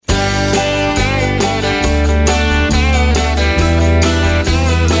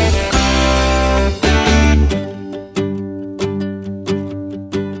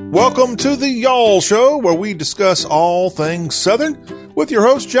welcome to the Y'all Show, where we discuss all things Southern with your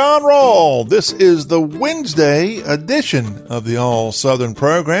host, John Rawl. This is the Wednesday edition of the All Southern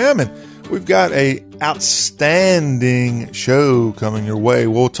program, and we've got a outstanding show coming your way.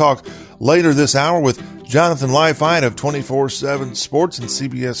 We'll talk later this hour with Jonathan Leifheit of 24/7 Sports and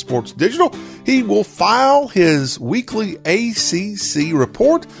CBS Sports Digital. He will file his weekly ACC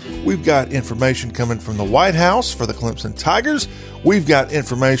report. We've got information coming from the White House for the Clemson Tigers. We've got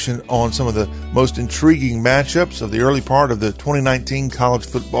information on some of the most intriguing matchups of the early part of the 2019 college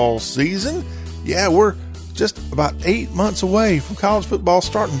football season. Yeah, we're just about 8 months away from college football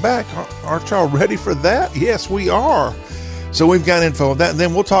starting back. Aren't y'all ready for that? Yes, we are. So we've got info on that, and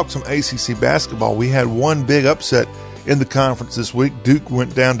then we'll talk some ACC basketball. We had one big upset in the conference this week. Duke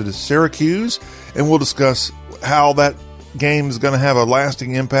went down to Syracuse, and we'll discuss how that game is going to have a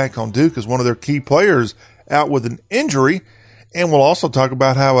lasting impact on Duke as one of their key players out with an injury. And we'll also talk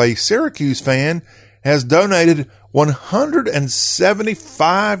about how a Syracuse fan has donated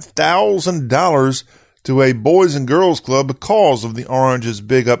 $175,000 to a Boys and Girls Club because of the Orange's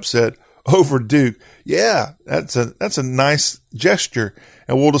big upset over Duke. Yeah, that's a nice gesture.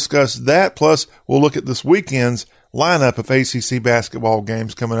 And we'll discuss that. Plus, we'll look at this weekend's lineup of ACC basketball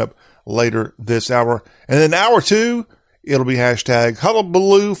games coming up later this hour. And then hour two, it'll be hashtag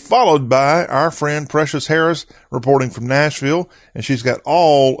Hullabaloo, followed by our friend Precious Harris reporting from Nashville. And she's got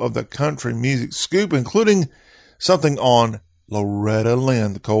all of the country music scoop, including something on Loretta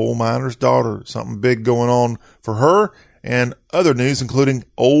Lynn, the coal miner's daughter. Something big going on for her, and other news, including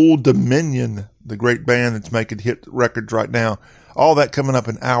Old Dominion, the great band that's making hit records right now. All that coming up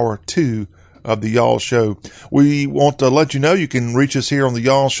in hour two of the Y'all Show. We want to let you know you can reach us here on the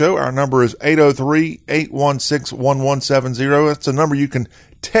Y'all Show. Our number is 803-816-1170. That's a number you can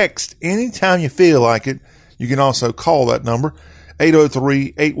text anytime you feel like it. You can also call that number,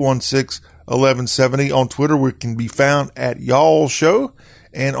 803-816-1170. On Twitter, we can be found at Y'all Show,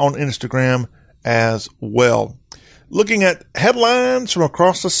 and on Instagram as well. Looking at headlines from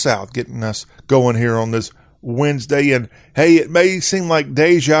across the South, getting us going here on this Wednesday. And hey, it may seem like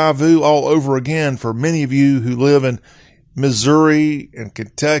deja vu all over again for many of you who live in Missouri and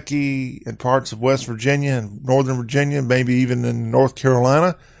Kentucky and parts of West Virginia and Northern Virginia, maybe even in North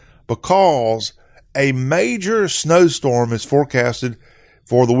Carolina, because a major snowstorm is forecasted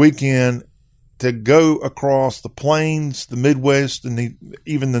for the weekend to go across the plains, the Midwest, and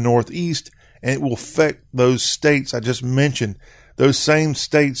even the Northeast. And it will affect those states I just mentioned. Those same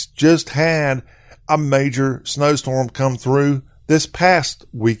states just had a major snowstorm come through this past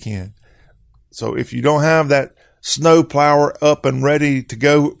weekend. So if you don't have that snow plower up and ready to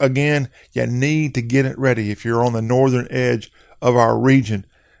go again, you need to get it ready if you're on the northern edge of our region.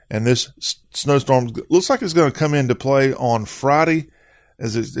 And this snowstorm looks like it's going to come into play on Friday,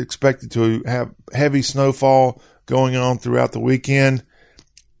 as it's expected to have heavy snowfall going on throughout the weekend.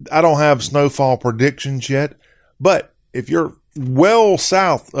 I don't have snowfall predictions yet, but if you're well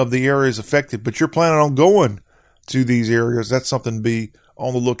south of the areas affected, but you're planning on going to these areas, that's something to be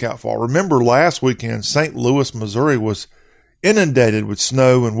on the lookout for. Remember last weekend, St. Louis, Missouri was inundated with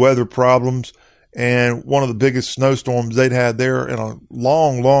snow and weather problems, and one of the biggest snowstorms they'd had there in a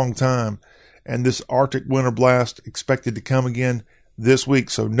long, long time. And this Arctic winter blast expected to come again this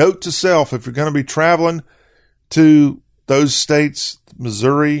week. So note to self, if you're going to be traveling to those states,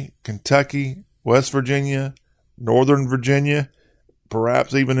 Missouri, Kentucky, West Virginia, Northern Virginia,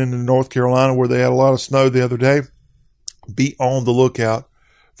 perhaps even into North Carolina where they had a lot of snow the other day, be on the lookout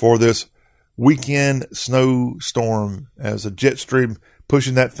for this weekend snowstorm as a jet stream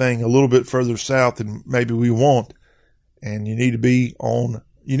pushing that thing a little bit further south than maybe we want. And you need to be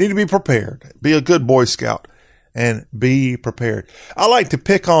prepared. Be a good Boy Scout and be prepared. I like to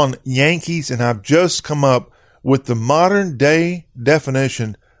pick on Yankees, and I've just come up with the modern day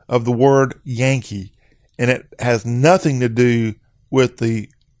definition of the word Yankee. And it has nothing to do with the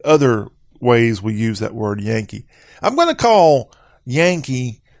other ways we use that word Yankee. I'm going to call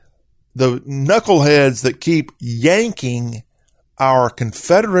Yankee the knuckleheads that keep yanking our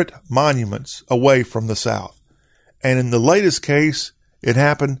Confederate monuments away from the South. And in the latest case, it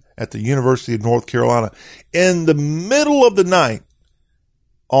happened at the University of North Carolina. In the middle of the night,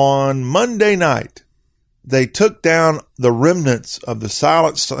 on Monday night, they took down the remnants of the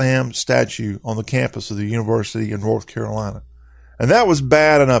Silent Sam statue on the campus of the University of North Carolina. And that was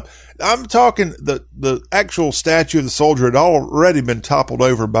bad enough. I'm talking the actual statue of the soldier had already been toppled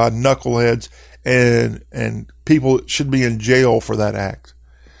over by knuckleheads, and people should be in jail for that act.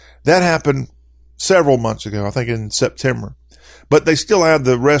 That happened several months ago, I think in September. But they still have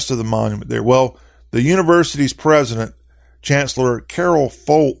the rest of the monument there. Well, the university's president, Chancellor Carol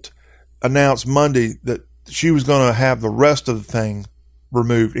Folt, announced Monday that she was going to have the rest of the thing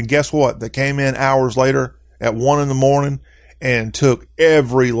removed. And guess what? They came in hours later at 1 a.m. and took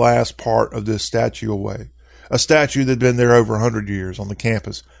every last part of this statue away. A statue that had been there over 100 years on the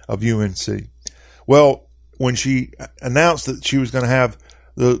campus of UNC. Well, when she announced that she was going to have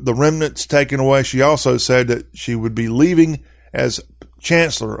the remnants taken away, she also said that she would be leaving as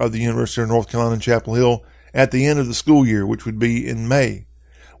chancellor of the University of North Carolina in Chapel Hill at the end of the school year, which would be in May.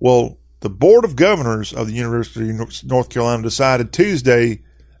 Well, the Board of Governors of the University of North Carolina decided Tuesday,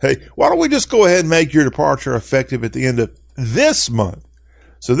 hey, why don't we just go ahead and make your departure effective at the end of this month?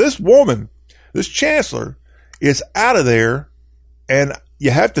 So this woman, this chancellor, is out of there, and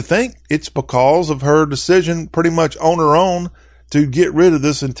you have to think it's because of her decision pretty much on her own to get rid of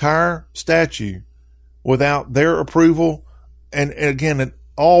this entire statue without their approval. And again, it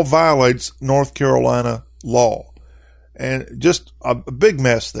all violates North Carolina law. And just a big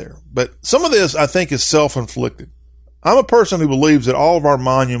mess there. But some of this, I think, is self-inflicted. I'm a person who believes that all of our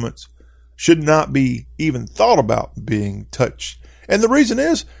monuments should not be even thought about being touched. And the reason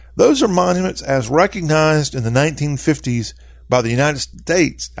is, those are monuments as recognized in the 1950s by the United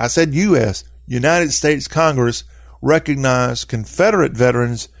States. I said U.S. United States Congress recognized Confederate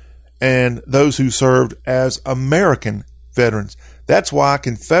veterans and those who served as American veterans. That's why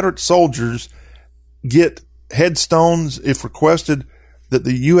Confederate soldiers get headstones, if requested, that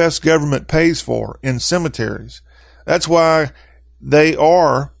the U.S. government pays for in cemeteries. That's why they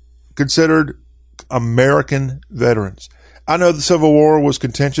are considered American veterans. I know the Civil War was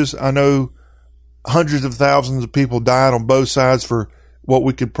contentious. I know hundreds of thousands of people died on both sides for what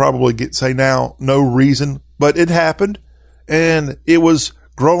we could probably say now, no reason, but it happened, and it was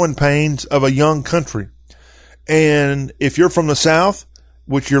growing pains of a young country. And if you're from the South,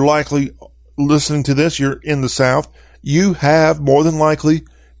 which you're likely listening to this, you're in the South, you have more than likely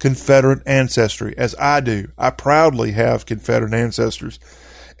Confederate ancestry, as I do. I proudly have Confederate ancestors.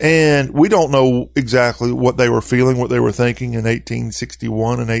 And we don't know exactly what they were feeling, what they were thinking in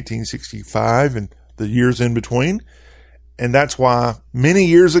 1861 and 1865 and the years in between. And that's why many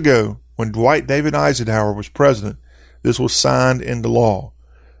years ago, when Dwight David Eisenhower was president, this was signed into law.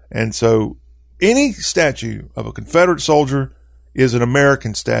 And so any statue of a Confederate soldier is an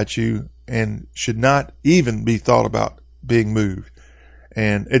American statue and should not even be thought about being moved.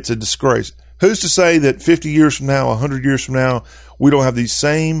 And it's a disgrace. Who's to say that 50 years from now, 100 years from now, we don't have these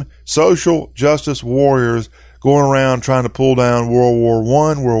same social justice warriors going around trying to pull down World War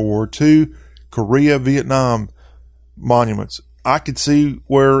I, World War II, Korea, Vietnam monuments? I could see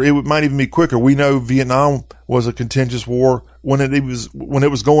where it might even be quicker. We know Vietnam was a contentious war when it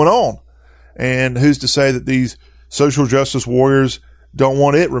was going on. And who's to say that these social justice warriors don't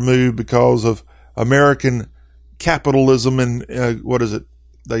want it removed because of American capitalism and what is it?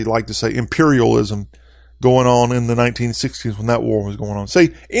 They like to say imperialism going on in the 1960s when that war was going on.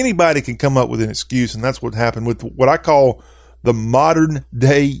 See, anybody can come up with an excuse, and that's what happened with what I call the modern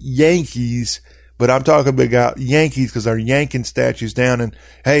day Yankees. But I'm talking about Yankees because they're yanking statues down, and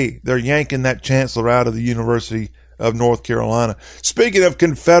hey, they're yanking that chancellor out of the University of North Carolina. Speaking of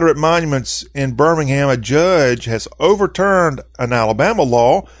Confederate monuments, in Birmingham, a judge has overturned an Alabama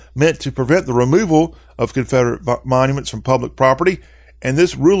law meant to prevent the removal of Confederate monuments from public property. And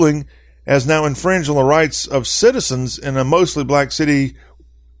this ruling has now infringed on the rights of citizens in a mostly black city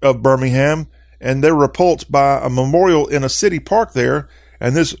of Birmingham, and they're repulsed by a memorial in a city park there.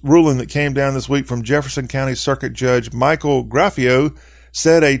 And this ruling that came down this week from Jefferson County Circuit Judge Michael Graffio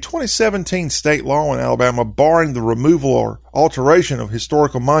said a 2017 state law in Alabama barring the removal or alteration of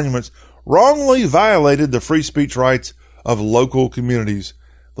historical monuments wrongly violated the free speech rights of local communities.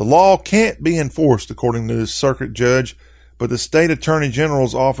 The law can't be enforced, according to this circuit judge, but the state attorney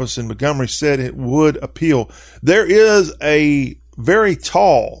general's office in Montgomery said it would appeal. There is a very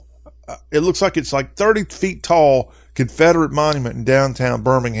tall, it looks like it's like 30 feet tall Confederate monument in downtown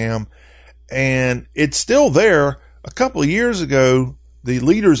Birmingham, and it's still there. A couple of years ago, the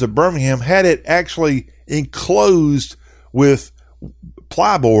leaders of Birmingham had it actually enclosed with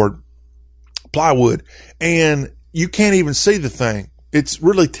plywood, and you can't even see the thing. It's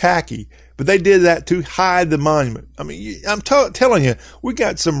really tacky. But they did that to hide the monument. I mean, I'm telling you, we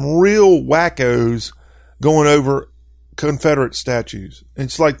got some real wackos going over Confederate statues.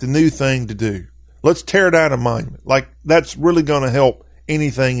 It's like the new thing to do. Let's tear down a monument. Like, that's really going to help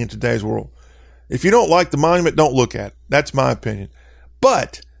anything in today's world. If you don't like the monument, don't look at it. That's my opinion.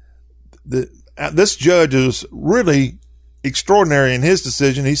 But this judge is really extraordinary in his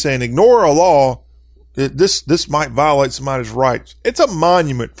decision. He's saying, ignore a law. This might violate somebody's rights. It's a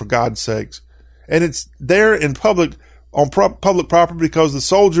monument, for God's sakes. And it's there in public, on public property because the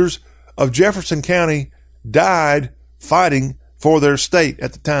soldiers of Jefferson County died fighting for their state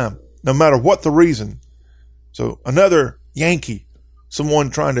at the time, no matter what the reason. So another Yankee,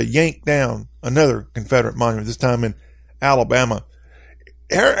 someone trying to yank down another Confederate monument, this time in Alabama.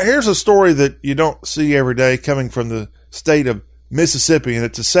 Here's a story that you don't see every day coming from the state of Mississippi, and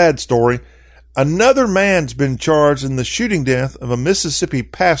it's a sad story. Another man's been charged in the shooting death of a Mississippi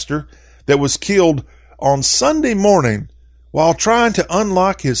pastor that was killed on Sunday morning while trying to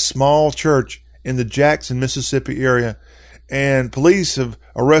unlock his small church in the Jackson, Mississippi area. And police have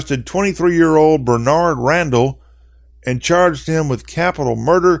arrested 23-year-old Bernard Randall and charged him with capital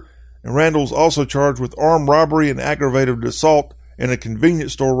murder. And Randall's also charged with armed robbery and aggravated assault in a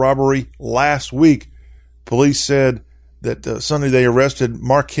convenience store robbery last week. Police said that Sunday they arrested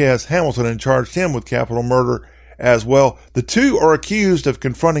Marquez Hamilton and charged him with capital murder as well. The two are accused of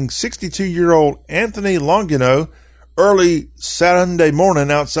confronting 62-year-old Anthony Longino early Saturday morning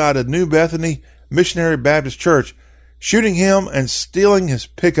outside of New Bethany Missionary Baptist Church, shooting him and stealing his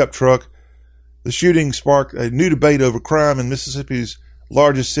pickup truck. The shooting sparked a new debate over crime in Mississippi's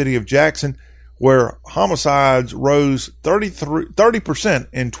largest city of Jackson, where homicides rose 30%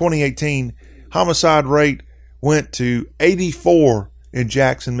 in 2018. Homicide rate went to 84 in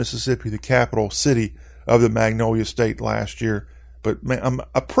Jackson, Mississippi, the capital city of the Magnolia State last year. But man,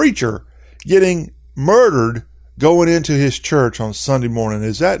 a preacher getting murdered going into his church on Sunday morning.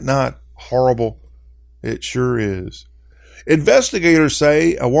 Is that not horrible? It sure is. Investigators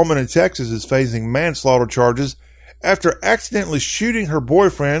say a woman in Texas is facing manslaughter charges after accidentally shooting her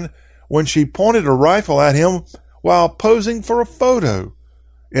boyfriend when she pointed a rifle at him while posing for a photo.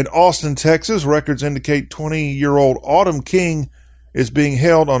 In Austin, Texas, records indicate 20-year-old Autumn King is being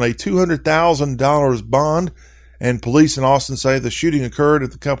held on a $200,000 bond, and police in Austin say the shooting occurred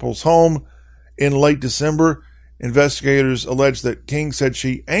at the couple's home in late December. Investigators allege that King said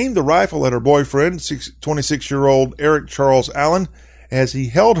she aimed the rifle at her boyfriend, 26-year-old Eric Charles Allen, as he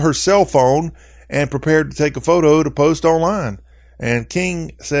held her cell phone and prepared to take a photo to post online. And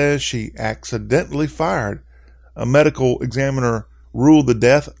King says she accidentally fired. A medical examiner ruled the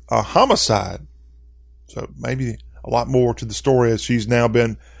death a homicide. So maybe a lot more to the story as she's now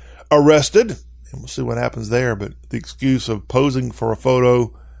been arrested. And we'll see what happens there. But the excuse of posing for a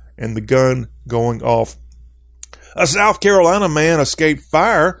photo and the gun going off. A South Carolina man escaped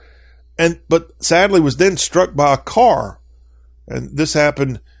fire, but sadly was then struck by a car. And this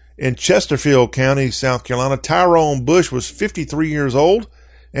happened in Chesterfield County, South Carolina. Tyrone Bush was 53 years old,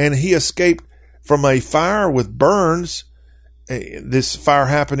 and he escaped from a fire with burns. This fire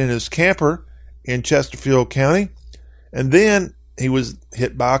happened in his camper in Chesterfield County, and then he was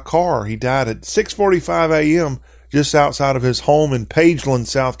hit by a car. He died at 6:45 a.m. just outside of his home in Pageland,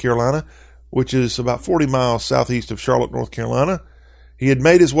 South Carolina, which is about 40 miles southeast of Charlotte, North Carolina. He had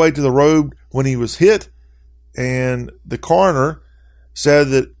made his way to the road when he was hit, and the coroner said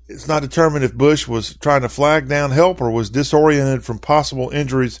that it's not determined if Bush was trying to flag down help or was disoriented from possible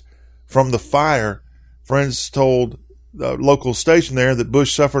injuries from the fire. Friends told the local station there that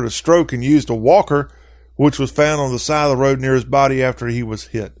Bush suffered a stroke and used a walker, which was found on the side of the road near his body after he was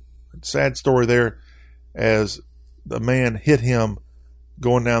hit. Sad story there as the man hit him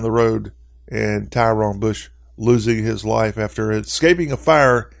going down the road, and Tyrone Bush losing his life after escaping a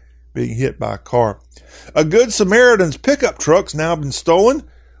fire, being hit by a car. A Good Samaritan's pickup truck's now been stolen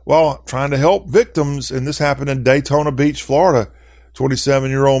while trying to help victims, and this happened in Daytona Beach, Florida.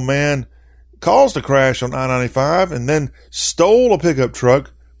 27-year-old man caused a crash on I-95 and then stole a pickup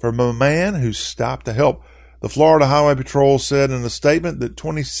truck from a man who stopped to help. The Florida Highway Patrol said in a statement that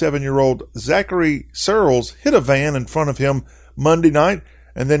 27-year-old Zachary Searles hit a van in front of him Monday night,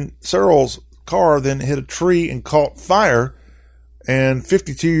 and then Searles' car then hit a tree and caught fire, and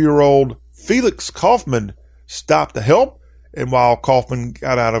 52-year-old Felix Kaufman stopped to help, and while Kaufman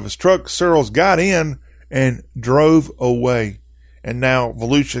got out of his truck, Searles got in and drove away. And now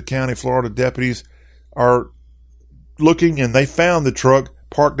Volusia County, Florida deputies are looking, and they found the truck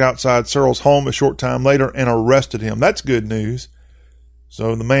parked outside Searles' home a short time later and arrested him. That's good news.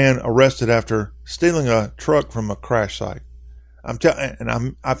 So the man arrested after stealing a truck from a crash site.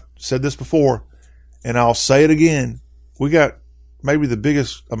 I've said this before, and I'll say it again. We got maybe the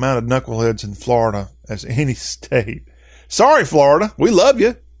biggest amount of knuckleheads in Florida as any state. Sorry, Florida. We love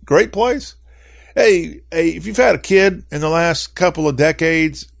you. Great place. Hey, if you've had a kid in the last couple of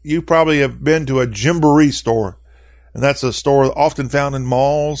decades, you probably have been to a Gymboree store. And that's a store often found in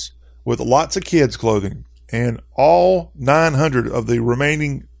malls with lots of kids' clothing. And all 900 of the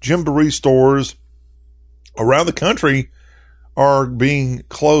remaining Gymboree stores around the country are being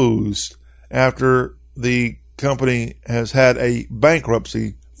closed after the company has had a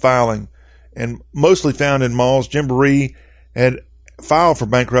bankruptcy filing, and mostly found in malls. Gymboree had filed for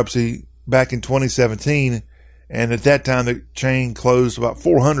bankruptcy back in 2017, and at that time the chain closed about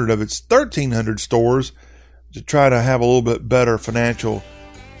 400 of its 1,300 stores to try to have a little bit better financial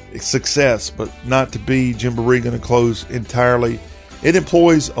success, but not to be. Gymboree going to close entirely. It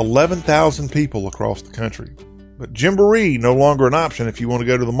employs 11,000 people across the country. But Gymboree no longer an option if you want to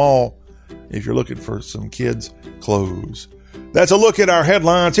go to the mall, if you're looking for some kids' clothes. That's a look at our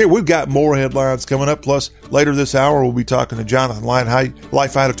headlines here. We've got more headlines coming up. Plus, later this hour, we'll be talking to Jonathan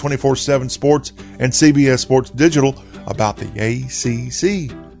Lifehide of 24/7 Sports and CBS Sports Digital about the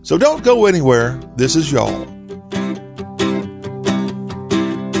ACC. So don't go anywhere. This is Y'all.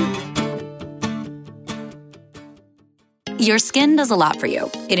 Your skin does a lot for you.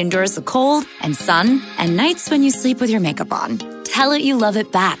 It endures the cold and sun and nights when you sleep with your makeup on. Tell it you love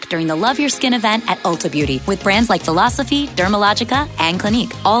it back during the Love Your Skin event at Ulta Beauty with brands like Philosophy, Dermalogica, and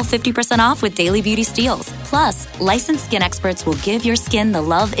Clinique. All 50% off with Daily Beauty steals. Plus, licensed skin experts will give your skin the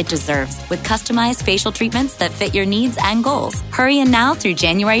love it deserves with customized facial treatments that fit your needs and goals. Hurry in now through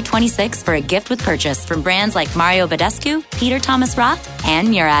January 26th for a gift with purchase from brands like Mario Badescu, Peter Thomas Roth, and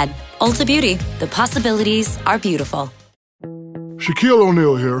Murad. Ulta Beauty. The possibilities are beautiful. Shaquille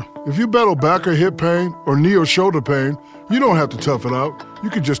O'Neal here. If you battle back or hip pain or knee or shoulder pain, you don't have to tough it out. You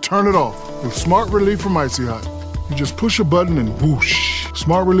can just turn it off with Smart Relief from Icy Hot. You just push a button and whoosh.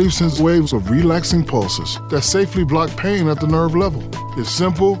 Smart Relief sends waves of relaxing pulses that safely block pain at the nerve level. It's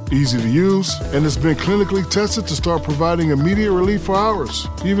simple, easy to use, and it's been clinically tested to start providing immediate relief for hours,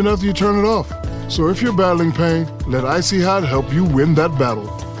 even after you turn it off. So if you're battling pain, let Icy Hot help you win that battle.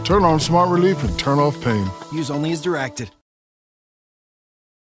 Turn on Smart Relief and turn off pain. Use only as directed.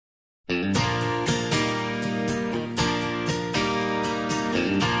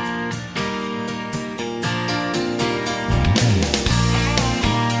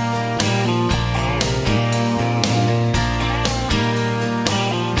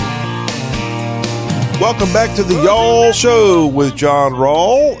 Welcome back to the Y'all Show with John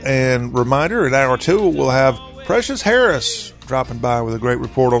Rawl. And reminder, in hour two, we'll have Precious Harris dropping by with a great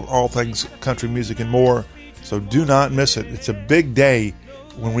report on all things country music and more. So do not miss it. It's a big day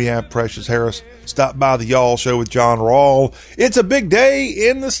when we have Precious Harris stop by the Y'all Show with John Rawl. It's a big day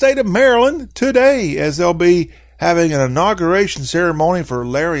in the state of Maryland today, as they'll be having an inauguration ceremony for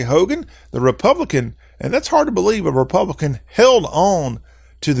Larry Hogan, the Republican. And that's hard to believe, a Republican held on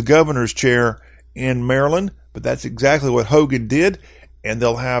to the governor's chair in Maryland, but that's exactly what Hogan did. And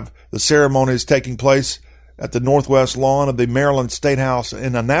they'll have the ceremonies taking place at the northwest lawn of the Maryland State House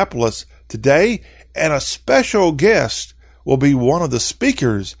in Annapolis today. And a special guest will be one of the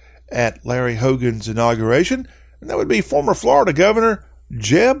speakers at Larry Hogan's inauguration, and that would be former Florida Governor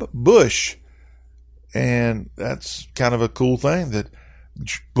Jeb Bush. And that's kind of a cool thing that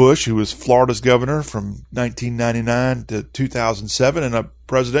Bush, who was Florida's governor from 1999 to 2007 and a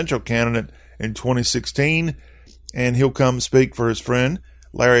presidential candidate in 2016, and he'll come speak for his friend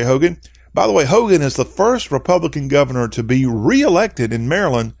Larry Hogan. By the way, Hogan is the first Republican governor to be reelected in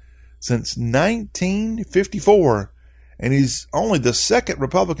Maryland since 1954, and he's only the second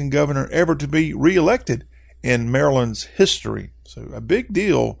Republican governor ever to be reelected in Maryland's history. So a big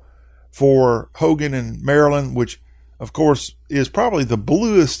deal for Hogan in Maryland, which of course is probably the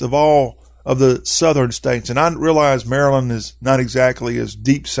bluest of all of the southern states. And I realize Maryland is not exactly as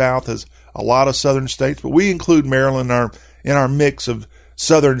deep south as a lot of southern states, but we include Maryland in our mix of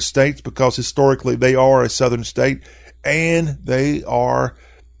southern states because historically they are a southern state, and they are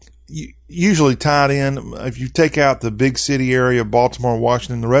usually tied in. If you take out the big city area of Baltimore and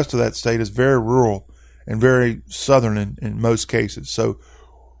Washington, the rest of that state is very rural and very southern in most cases. So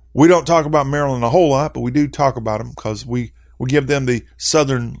we don't talk about Maryland a whole lot, but we do talk about them because we give them the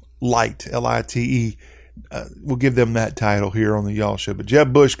Southern Light, L-I-T-E. We'll give them that title here on the Y'all Show. But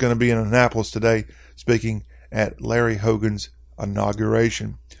Jeb Bush going to be in Annapolis today speaking at Larry Hogan's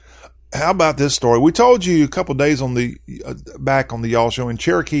inauguration. How about this story? We told you a couple days on the back on the Y'all Show in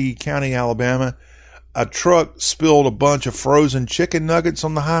Cherokee County, Alabama, a truck spilled a bunch of frozen chicken nuggets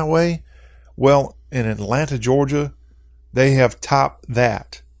on the highway. Well, in Atlanta, Georgia, they have topped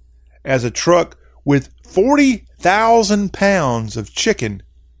that as a truck with 40,000 pounds of chicken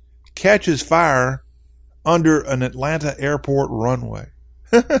catches fire under an Atlanta airport runway.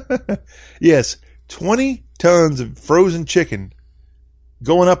 Yes, 20 tons of frozen chicken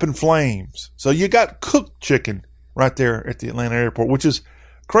going up in flames. So you got cooked chicken right there at the Atlanta airport, which is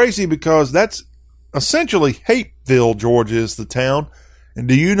crazy because that's essentially Hapeville, Georgia is the town. And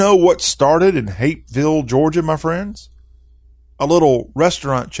do you know what started in Hapeville, Georgia, my friends? A little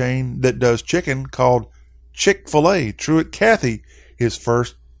restaurant chain that does chicken called Chick-fil-A. Truett Cathy, his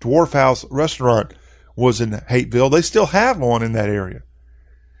first Dwarf House restaurant was in Hateville. They still have one in that area.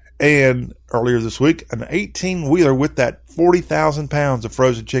 And earlier this week, an 18-wheeler with that 40,000 pounds of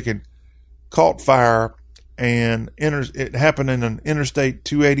frozen chicken caught fire, and it happened in an Interstate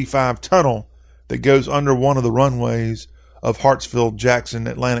 285 tunnel that goes under one of the runways of Hartsfield-Jackson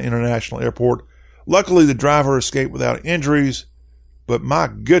Atlanta International Airport. Luckily, the driver escaped without injuries, but my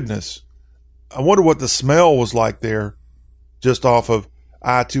goodness, I wonder what the smell was like there just off of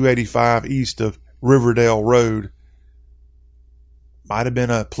I-285 east of Riverdale Road. Might have been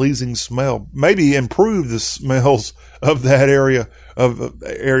a pleasing smell. Maybe improve the smells of that area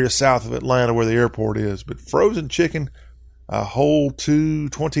south of Atlanta where the airport is. But frozen chicken, a whole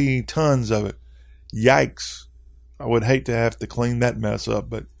 20 tons of it. Yikes. I would hate to have to clean that mess up,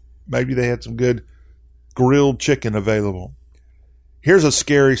 but maybe they had some good grilled chicken available. Here's a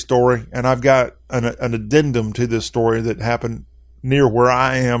scary story, and I've got an addendum to this story that happened near where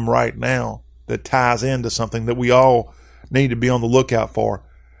I am right now that ties into something that we all need to be on the lookout for.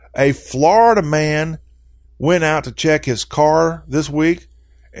 A Florida man went out to check his car this week,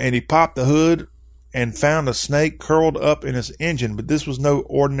 and he popped the hood and found a snake curled up in his engine, but this was no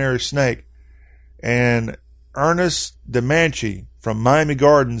ordinary snake. And Ernest DeManchi from Miami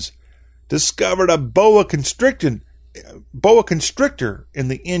Gardens discovered a boa constrictor in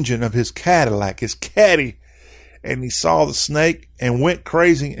the engine of his Cadillac, his Caddy, and he saw the snake and went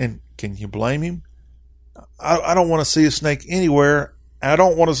crazy. And can you blame him? I don't want to see a snake anywhere. I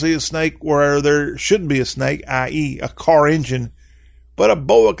don't want to see a snake where there shouldn't be a snake, i.e. a car engine. But a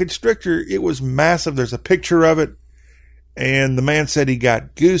boa constrictor, it was massive. There's a picture of it. And the man said he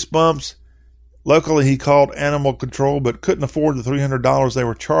got goosebumps. Locally, he called animal control, but couldn't afford the $300 they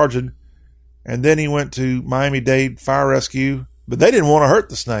were charging. And then he went to Miami-Dade Fire Rescue, but they didn't want to hurt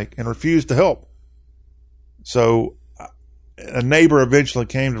the snake and refused to help. So a neighbor eventually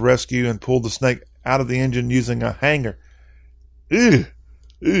came to rescue and pulled the snake out of the engine using a hanger. Ew.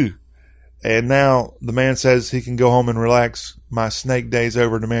 And now the man says he can go home and relax. My snake day's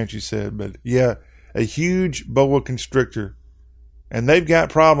over, DeManchi said. But yeah, a huge boa constrictor. And they've got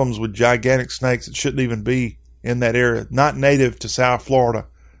problems with gigantic snakes that shouldn't even be in that area. Not native to South Florida.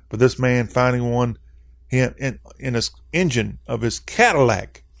 But this man finding one in his engine of his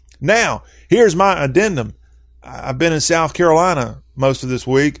Cadillac. Now, here's my addendum. I've been in South Carolina most of this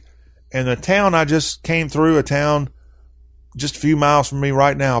week. And the town I just came through, a town just a few miles from me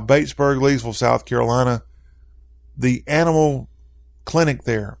right now, Batesburg, Leesville, South Carolina, the animal clinic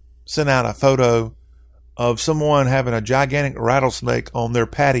there sent out a photo of someone having a gigantic rattlesnake on their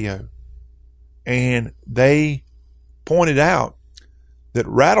patio. And they pointed out that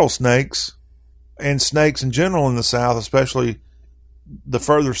rattlesnakes and snakes in general in the South, especially the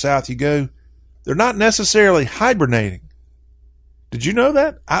further south you go, they're not necessarily hibernating. Did you know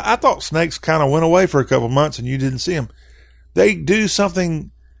that? I thought snakes kind of went away for a couple months and you didn't see them. They do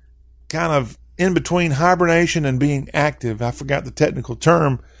something kind of in between hibernation and being active. I forgot the technical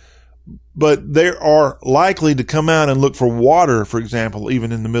term, but they are likely to come out and look for water, for example,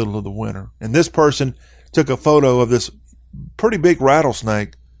 even in the middle of the winter. And this person took a photo of this pretty big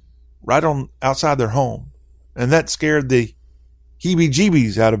rattlesnake right on outside their home. And that scared the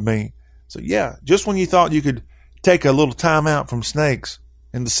heebie-jeebies out of me. So yeah, just when you thought you could take a little time out from snakes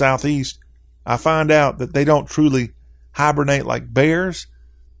in the southeast, I find out that they don't truly hibernate like bears.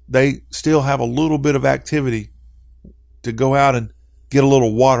 They still have a little bit of activity to go out and get a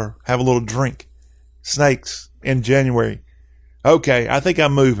little water, have a little drink. Snakes in January. Okay, I think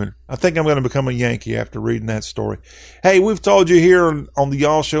I'm moving. I think I'm going to become a Yankee after reading that story. Hey, we've told you here on the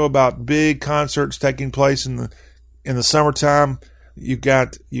Y'all Show about big concerts taking place in the summertime. You've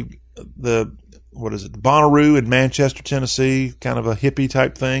got the Bonnaroo in Manchester, Tennessee, kind of a hippie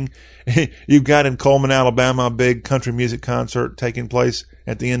type thing. You've got in Coleman, Alabama, a big country music concert taking place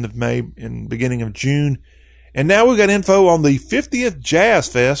at the end of May and beginning of June. And now we've got info on the 50th Jazz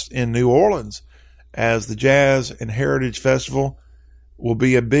Fest in New Orleans, as the Jazz and Heritage Festival will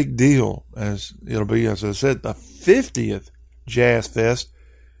be a big deal, as it'll be, as I said, the 50th Jazz Fest.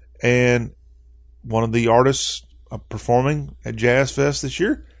 And one of the artists performing at Jazz Fest this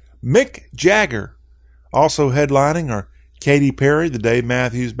year, Mick Jagger. Also headlining are Katy Perry, the Dave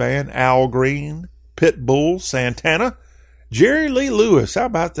Matthews Band, Al Green, Pitbull, Santana, Jerry Lee Lewis. How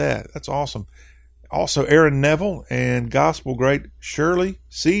about that? That's awesome. Also Aaron Neville and gospel great Shirley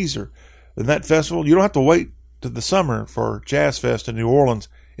Caesar. And that festival, you don't have to wait to the summer for Jazz Fest in New Orleans.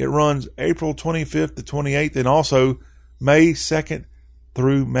 It runs April 25th to 28th and also May 2nd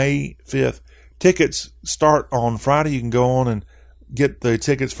through May 5th. Tickets start on Friday. You can go on and get the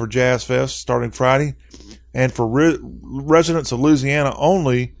tickets for Jazz Fest starting Friday. And for residents of Louisiana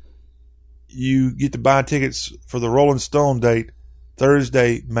only, you get to buy tickets for the Rolling Stone date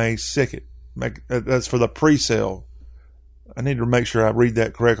Thursday, May 2nd. That's for the pre-sale. I need to make sure I read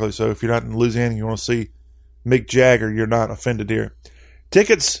that correctly. So if you're not in Louisiana and you want to see Mick Jagger, you're not offended here.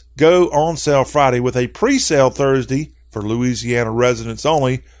 Tickets go on sale Friday with a pre-sale Thursday for Louisiana residents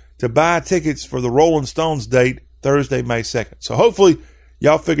only to buy tickets for the Rolling Stones date Thursday, May 2nd. So hopefully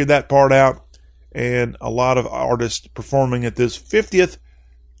y'all figured that part out, and a lot of artists performing at this 50th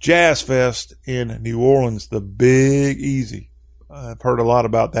Jazz Fest in New Orleans, the Big Easy. I've heard a lot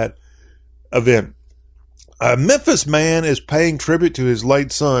about that event. A Memphis man is paying tribute to his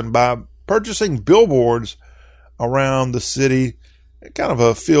late son by purchasing billboards around the city. Kind of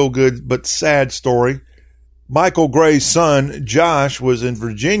a feel-good but sad story. Michael Gray's son, Josh, was in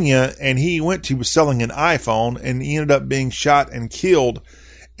Virginia, and he was selling an iPhone, and he ended up being shot and killed.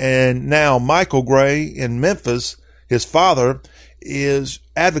 And now Michael Gray in Memphis, his father, is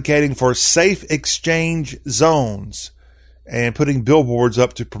advocating for safe exchange zones and putting billboards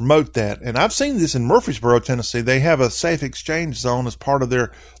up to promote that. And I've seen this in Murfreesboro, Tennessee. They have a safe exchange zone as part of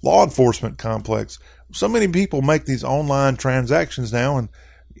their law enforcement complex. So many people make these online transactions now, and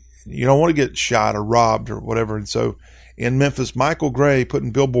you don't want to get shot or robbed or whatever. And so in Memphis, Michael Gray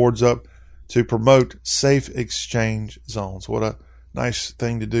putting billboards up to promote safe exchange zones. What a nice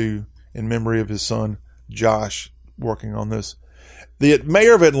thing to do in memory of his son, Josh, working on this. The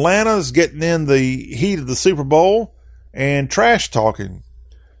mayor of Atlanta is getting in the heat of the Super Bowl and trash talking.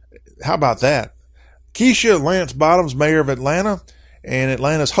 How about that? Keisha Lance Bottoms, mayor of Atlanta, and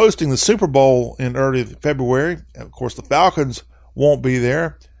Atlanta's hosting the Super Bowl in early February. Of course, the Falcons won't be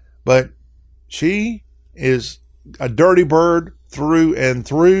there, but she is a dirty bird through and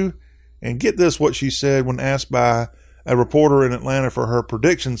through. And get this, what she said when asked by a reporter in Atlanta for her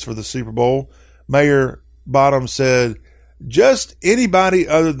predictions for the Super Bowl. Mayor Bottoms said, "Just anybody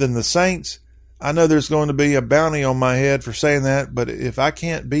other than the Saints. I know there's going to be a bounty on my head for saying that, but if it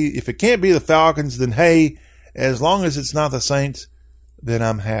can't be the Falcons, then hey, as long as it's not the Saints, then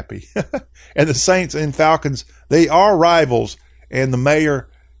I'm happy." And the Saints and Falcons, they are rivals, and the mayor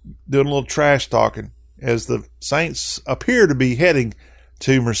doing a little trash talking as the Saints appear to be heading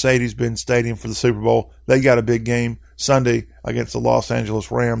to Mercedes-Benz Stadium for the Super Bowl. They got a big game Sunday against the Los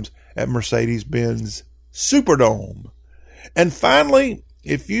Angeles Rams at Mercedes-Benz Superdome. And finally,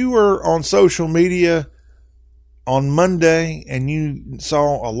 if you were on social media on Monday and you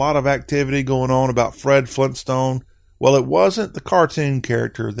saw a lot of activity going on about Fred Flintstone, well, it wasn't the cartoon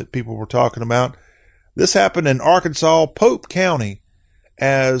character that people were talking about. This happened in Arkansas, Pope County,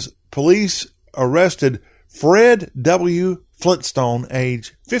 as police arrested Fred W. Flintstone,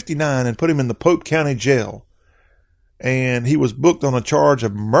 age 59, and put him in the Pope County jail. And he was booked on a charge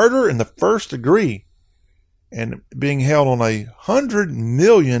of murder in the first degree and being held on a $100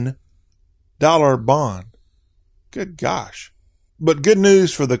 million bond. Good gosh. But good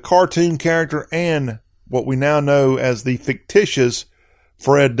news for the cartoon character and what we now know as the fictitious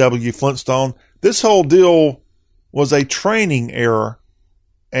Fred W. Flintstone. This whole deal was a training error,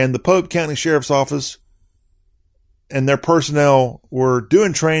 and the Pope County Sheriff's Office and their personnel were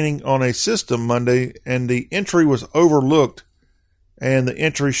doing training on a system Monday, and the entry was overlooked, and the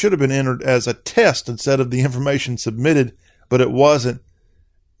entry should have been entered as a test instead of the information submitted, but it wasn't.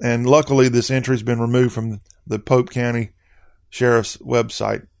 And luckily, this entry has been removed from the Pope County Sheriff's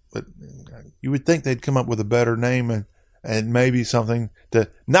website. But you would think they'd come up with a better name and maybe something to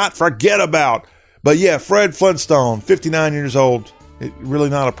not forget about. But yeah, Fred Flintstone, 59 years old, really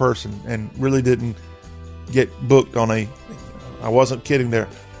not a person, and really didn't get booked on I wasn't kidding there,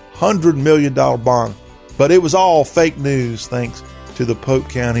 $100 million bond. But it was all fake news thanks to the Pope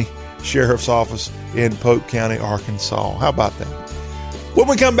County Sheriff's Office in Pope County, Arkansas. How about that? When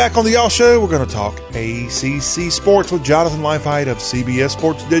we come back on the Y'all Show, we're going to talk ACC sports with Jonathan Leifheit of CBS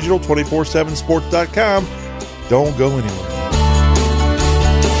Sports Digital, 247sports.com. Don't go anywhere.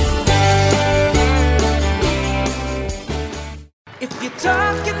 If you're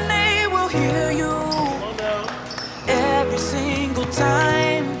talking, they will hear you every single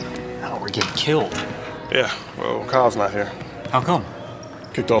time. Oh, we're getting killed. Yeah, well, Kyle's not here. How come?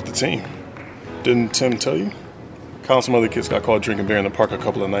 Kicked off the team. Didn't Tim tell you? Kyle and some other kids got caught drinking beer in the park a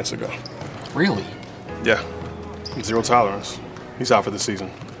couple of nights ago. Really? Yeah. Zero tolerance. He's out for the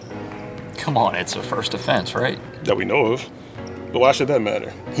season. Come on, it's a first offense, right? That we know of. But why should that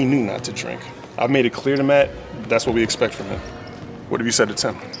matter? He knew not to drink. I've made it clear to Matt that's what we expect from him. What have you said to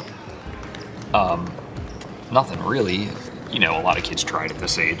Tim? Nothing really. You know, a lot of kids try it at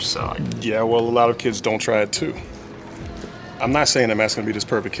this age, so... Yeah, well, a lot of kids don't try it too. I'm not saying that Matt's going to be this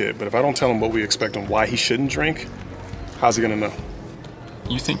perfect kid, but if I don't tell him what we expect and why he shouldn't drink, how's he going to know?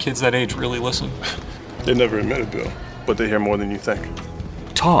 You think kids that age really listen? They never admit it, Bill, but they hear more than you think.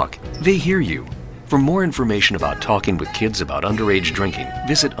 Talk. They hear you. For more information about talking with kids about underage drinking,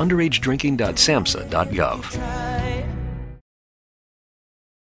 visit underagedrinking.samhsa.gov.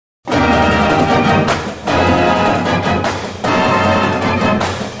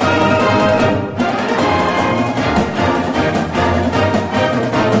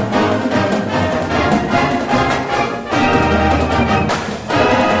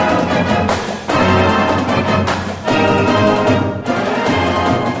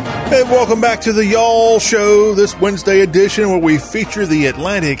 Welcome back to the Y'all Show, this Wednesday edition where we feature the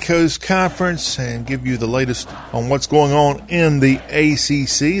Atlantic Coast Conference and give you the latest on what's going on in the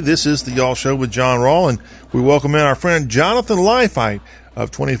ACC. This is the Y'all Show with John Rawl, and we welcome in our friend Jonathan Leifheit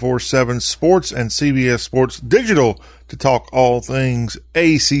of 24/7 Sports and CBS Sports Digital to talk all things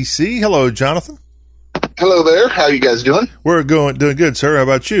ACC. Hello, Jonathan. Hello there. How are you guys doing? We're doing good, sir. How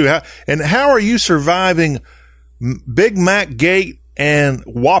about you? How are you surviving Big Mac Gate and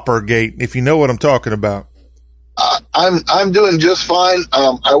Whopper Gate, if you know what I'm talking about? I'm doing just fine.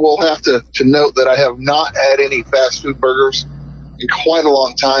 I will have to note that I have not had any fast food burgers in quite a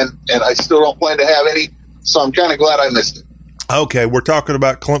long time, and I still don't plan to have any, so I'm kind of glad I missed it. Okay, we're talking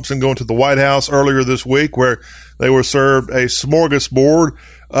about Clemson going to the White House earlier this week where they were served a smorgasbord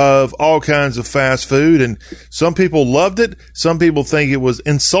of all kinds of fast food, and some people loved it. Some people think it was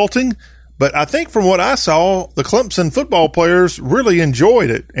insulting. But I think from what I saw, the Clemson football players really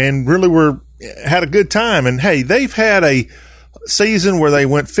enjoyed it and really had a good time. And, hey, they've had a season where they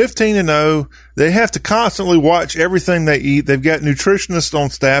went 15-0. They have to constantly watch everything they eat. They've got nutritionists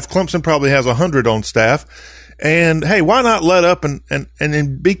on staff. Clemson probably has 100 on staff. And, hey, why not let up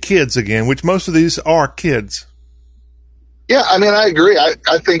and be kids again, which most of these are kids? Yeah, I mean, I agree. I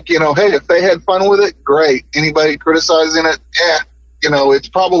think, hey, if they had fun with it, great. Anybody criticizing it, it's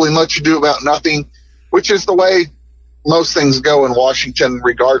probably much ado about nothing, which is the way most things go in Washington,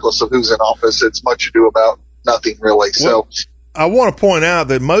 regardless of who's in office. It's much ado about nothing, really. So I want to point out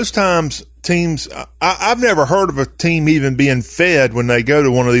that most times teams, I've never heard of a team even being fed when they go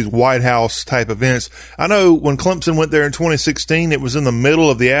to one of these White House type events. I know when Clemson went there in 2016, it was in the middle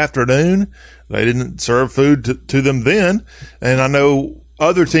of the afternoon. They didn't serve food to them then. And I know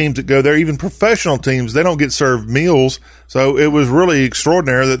other teams that go there, even professional teams, they don't get served meals. So it was really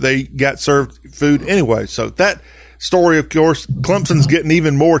extraordinary that they got served food anyway. So that story, of course, Clemson's getting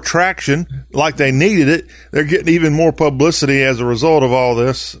even more traction like they needed it. They're getting even more publicity as a result of all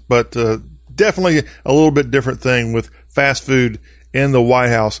this. But definitely a little bit different thing with fast food in the White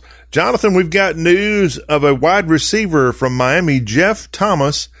House. Jonathan, we've got news of a wide receiver from Miami, Jeff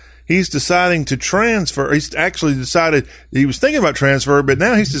Thomas. He's deciding to transfer. He's actually decided he was thinking about transfer, but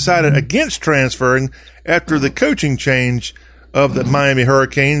now he's decided against transferring after the coaching change of the Miami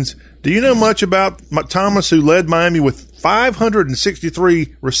Hurricanes. Do you know much about Thomas, who led Miami with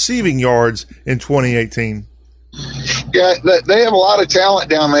 563 receiving yards in 2018? Yeah, they have a lot of talent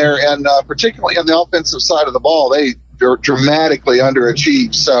down there, and particularly on the offensive side of the ball, they dramatically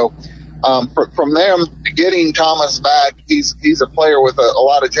underachieved. So from them getting Thomas back, he's a player with a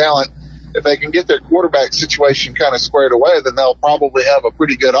lot of talent. If they can get their quarterback situation kind of squared away, then they'll probably have a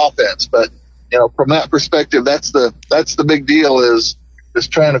pretty good offense. But from that perspective, that's the big deal is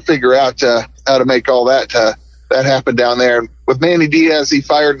trying to figure out how to make all that happen down there. And with Manny Diaz, he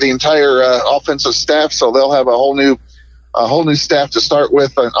fired the entire offensive staff, so they'll have a whole new staff to start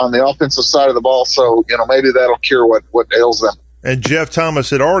with on the offensive side of the ball. So maybe that'll cure what ails them. And Jeff Thomas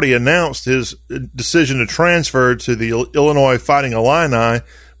had already announced his decision to transfer to the Illinois Fighting Illini,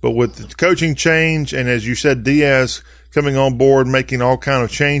 but with the coaching change and, as you said, Diaz coming on board, making all kind of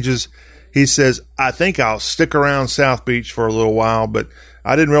changes, he says, I think I'll stick around South Beach for a little while, but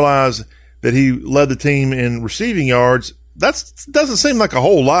I didn't realize that he led the team in receiving yards. That doesn't seem like a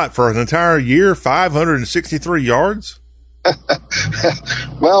whole lot for an entire year, 563 yards.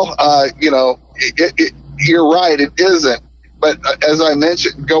 Well, you're right, it isn't. But as I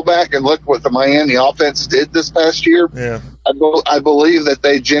mentioned, go back and look what the Miami offense did this past year. Yeah, I believe that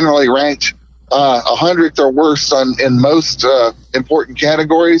they generally ranked 100th or worse in most important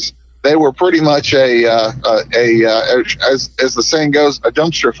categories. They were pretty much as the saying goes, a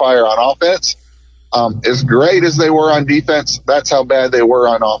dumpster fire on offense. As great as they were on defense, that's how bad they were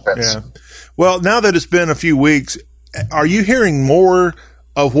on offense. Yeah. Well, now that it's been a few weeks, are you hearing more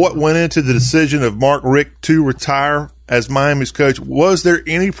of what went into the decision of Mark Richt to retire as Miami's coach? Was there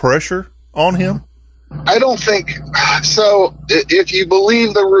any pressure on him? I don't think so. If you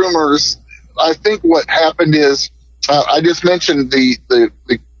believe the rumors, I think what happened is I just mentioned their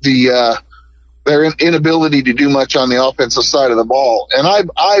inability to do much on the offensive side of the ball. And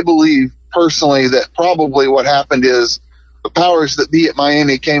I believe personally that probably what happened is the powers that be at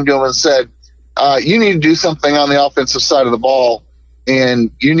Miami came to him and said, you need to do something on the offensive side of the ball,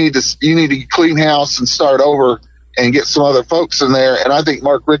 and you need to clean house and start over and get some other folks in there. And I think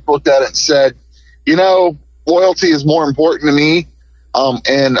Mark Richt looked at it and said, loyalty is more important to me.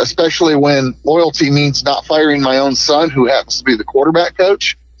 And especially when loyalty means not firing my own son, who happens to be the quarterback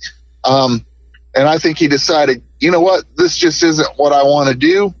coach. And I think he decided, you know what, this just isn't what I want to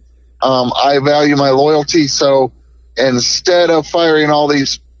do. I value my loyalty. So instead of firing all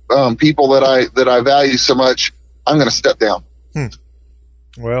these people that I value so much, I'm going to step down.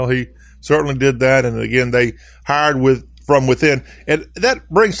 Well, he certainly did that. And again, they hired from within. And that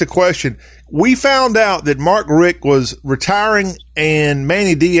brings the question. We found out that Mark Richt was retiring and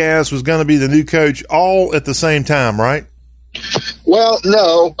Manny Diaz was going to be the new coach all at the same time, right? Well,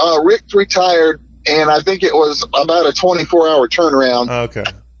 no. Richt retired, and I think it was about a 24-hour turnaround. Okay.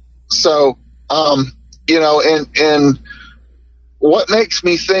 So, and what makes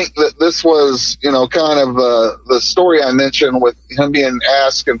me think that this was, kind of the story I mentioned with him being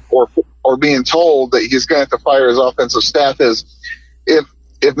asked or being told that he's going to have to fire his offensive staff is if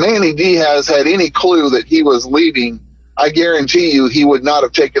Manny Diaz had any clue that he was leaving, I guarantee you he would not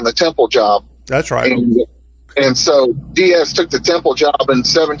have taken the Temple job. That's right. And so Diaz took the Temple job, and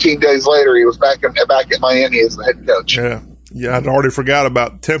 17 days later he was back at Miami as the head coach. Yeah, I'd already forgot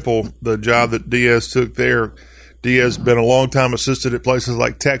about Temple, the job that Diaz took there. Diaz has been a long-time assistant at places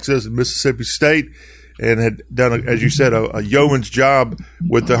like Texas and Mississippi State and had done, as you said, a yeoman's job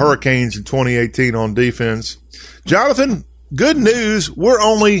with the Hurricanes in 2018 on defense. Jonathan, good news. We're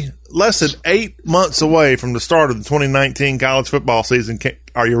only less than 8 months away from the start of the 2019 college football season.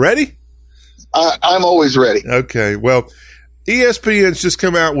 Are you ready? I'm always ready. Okay. Well, ESPN's just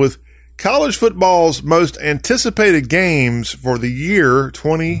come out with college football's most anticipated games for the year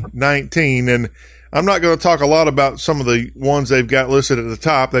 2019. And I'm not going to talk a lot about some of the ones they've got listed at the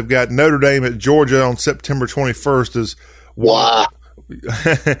top. They've got Notre Dame at Georgia on September 21st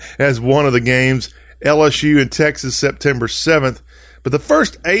as one of the games. LSU and Texas September 7th. But the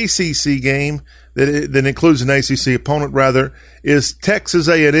first ACC game that includes an ACC opponent, rather, is Texas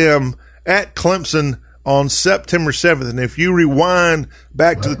A&M at Clemson on September 7th. And if you rewind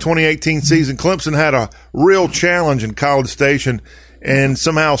back to the 2018 season, Clemson had a real challenge in College Station and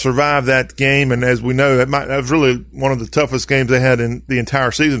somehow survived that game. And as we know, that was really one of the toughest games they had in the entire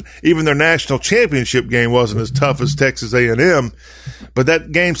season. Even their national championship game wasn't as tough as Texas A&M. But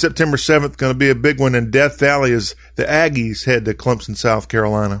that game, September 7th, going to be a big one in Death Valley as the Aggies head to Clemson, South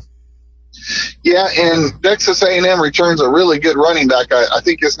Carolina. Yeah, and Texas A&M returns a really good running back. I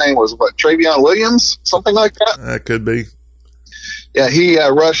think his name was, Travion Williams, something like that? That could be. Yeah, he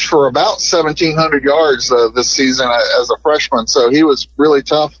rushed for about 1,700 yards this season as a freshman, so he was really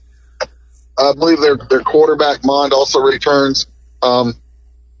tough. I believe their quarterback, Mond, also returns.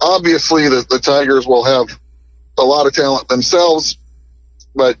 Obviously, the Tigers will have a lot of talent themselves,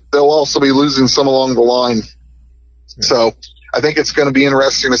 but they'll also be losing some along the line. Yeah. So I think it's going to be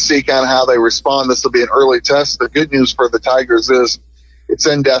interesting to see kind of how they respond. This will be an early test. The good news for the Tigers is it's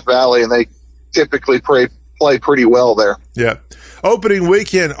in Death Valley, and they typically play pretty well there. Yeah. Opening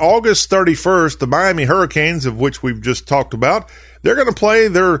weekend, August 31st, the Miami Hurricanes, of which we've just talked about, they're going to play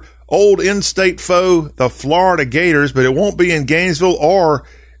their old in-state foe, the Florida Gators, but it won't be in Gainesville or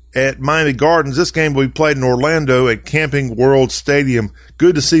at Miami Gardens. This game will be played in Orlando at Camping World Stadium.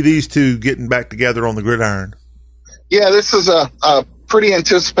 Good to see these two getting back together on the gridiron. Yeah, this is a pretty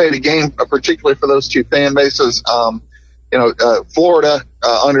anticipated game, particularly for those two fan bases. Florida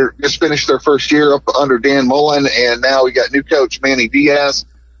just finished their first year up under Dan Mullen, and now we got new coach Manny Diaz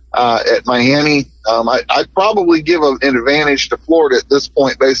at Miami. I'd probably give an advantage to Florida at this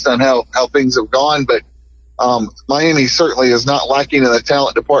point based on how things have gone, but Miami certainly is not lacking in the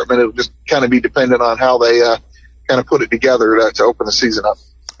talent department. It'll just kind of be dependent on how they kind of put it together to open the season up.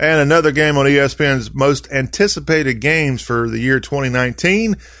 And another game on ESPN's most anticipated games for the year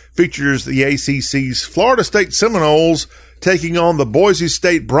 2019 features the ACC's Florida State Seminoles taking on the Boise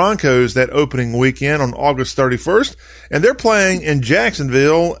State Broncos that opening weekend on August 31st. And they're playing in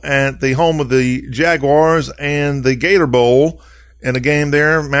Jacksonville at the home of the Jaguars and the Gator Bowl, and a game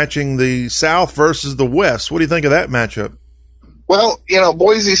there matching the South versus the West. What do you think of that matchup? Well,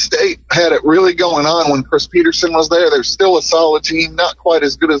 Boise State had it really going on when Chris Peterson was there. They're still a solid team, not quite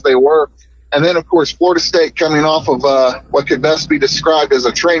as good as they were. And then, of course, Florida State coming off of what could best be described as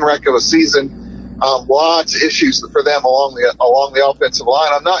a train wreck of a season. Lots of issues for them along the offensive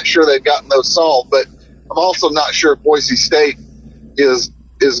line. I'm not sure they've gotten those solved, but I'm also not sure if Boise State is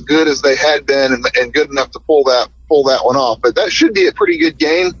as good as they had been and good enough to pull that one off. But that should be a pretty good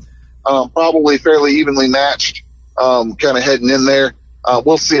game, probably fairly evenly matched, kind of heading in there.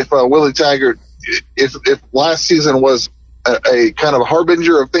 We'll see if Willie Taggart, if last season was a kind of a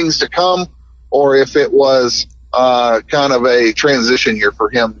harbinger of things to come, or if it was kind of a transition year for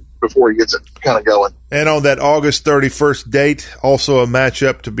him before he gets it kind of going. And on that August 31st date, also a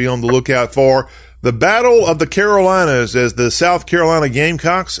matchup to be on the lookout for, the Battle of the Carolinas, as the South Carolina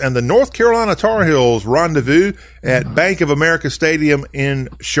Gamecocks and the North Carolina Tar Heels rendezvous at Bank of America Stadium in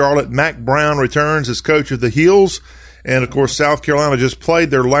Charlotte. Mack Brown returns as coach of the Heels. And, of course, South Carolina just played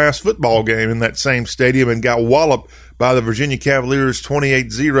their last football game in that same stadium and got walloped by the Virginia Cavaliers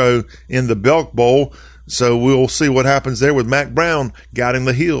 28-0 in the Belk Bowl. So we'll see what happens there with Mack Brown guiding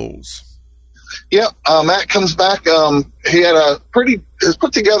the Heels. Yep, Matt comes back. He had has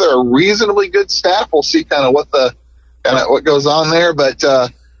put together a reasonably good staff. We'll see kind of what goes on there, but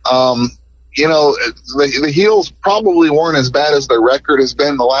the Heels probably weren't as bad as their record has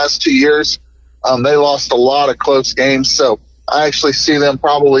been the last 2 years. They lost a lot of close games, so I actually see them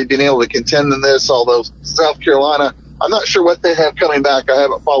probably being able to contend in this. Although South Carolina, I'm not sure what they have coming back. I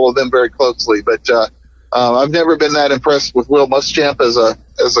haven't followed them very closely, but I've never been that impressed with Will Muschamp as a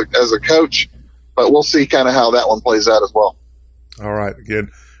coach. But we'll see kind of how that one plays out as well. All right. Again,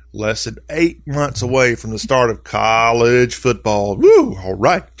 less than 8 months away from the start of college football. Woo! All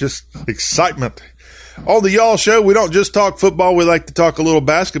right. Just excitement. On the Y'all Show, we don't just talk football. We like to talk a little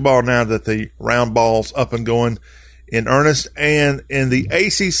basketball now that the round ball's up and going in earnest. And in the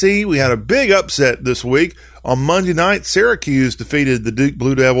ACC, we had a big upset this week. On Monday night, Syracuse defeated the Duke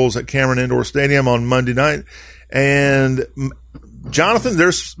Blue Devils at Cameron Indoor Stadium on Monday night. And Jonathan,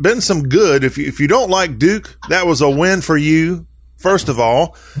 there's been some good. If you don't like Duke, that was a win for you, first of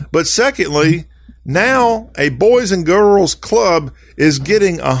all. But secondly, now a Boys and Girls Club is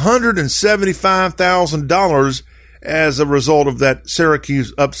getting $175,000 as a result of that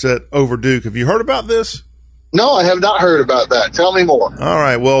Syracuse upset over Duke. Have you heard about this? No, I have not heard about that. Tell me more. All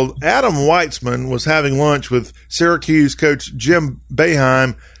right. Well, Adam Weitzman was having lunch with Syracuse coach Jim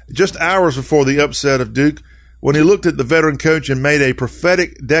Boeheim just hours before the upset of Duke. When he looked at the veteran coach and made a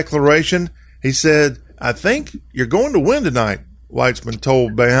prophetic declaration, he said, "I think you're going to win tonight," Weitzman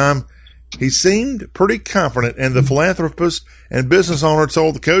told Boeheim. He seemed pretty confident, and the philanthropist and business owner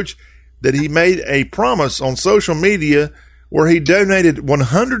told the coach that he made a promise on social media where he donated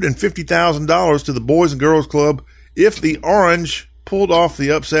 $150,000 to the Boys and Girls Club if the Orange pulled off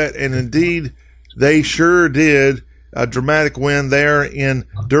the upset, and indeed they sure did. A dramatic win there in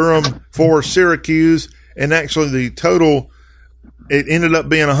Durham for Syracuse. And actually, the total, it ended up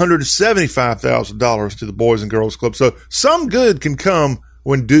being $175,000 to the Boys and Girls Club. So some good can come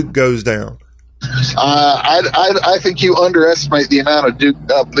when Duke goes down. I think you underestimate the amount of good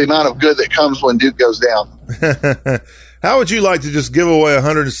that comes when Duke goes down. How would you like to just give away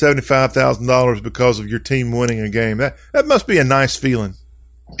 $175,000 because of your team winning a game? That must be a nice feeling.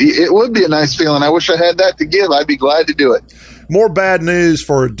 It would be a nice feeling. I wish I had that to give. I'd be glad to do it. More bad news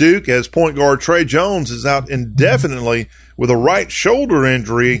for Duke as point guard Trey Jones is out indefinitely with a right shoulder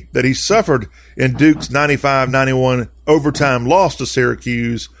injury that he suffered in Duke's 95-91 overtime loss to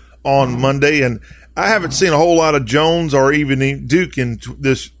Syracuse on Monday. And I haven't seen a whole lot of Jones or even Duke in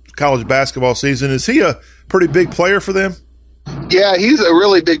this college basketball season. Is he a pretty big player for them? Yeah, he's a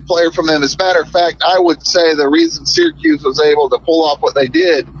really big player from them. As a matter of fact, I would say the reason Syracuse was able to pull off what they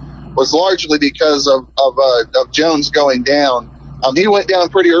did was largely because of Jones going down. He went down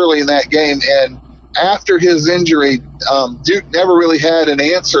pretty early in that game, and after his injury, Duke never really had an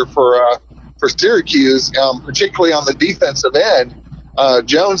answer for Syracuse, particularly on the defensive end.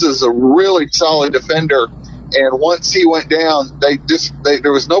 Jones is a really solid defender, and once he went down,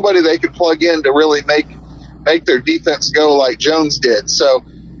 there was nobody they could plug in to really make their defense go like Jones did. So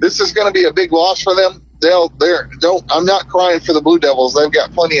this is going to be a big loss for them. I'm not crying for the Blue Devils. They've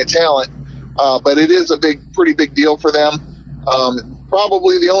got plenty of talent, but it is a pretty big deal for them.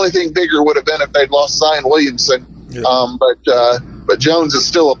 Probably the only thing bigger would have been if they'd lost Zion Williamson. Yeah. But Jones is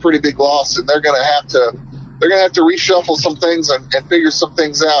still a pretty big loss, and they're going to have to reshuffle some things and figure some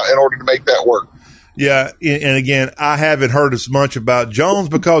things out in order to make that work. Yeah, and again, I haven't heard as much about Jones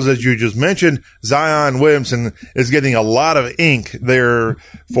because, as you just mentioned, Zion Williamson is getting a lot of ink there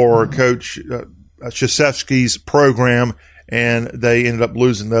for Coach Krzyzewski's program, and they ended up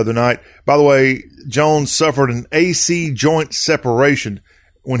losing the other night. By the way, Jones suffered an AC joint separation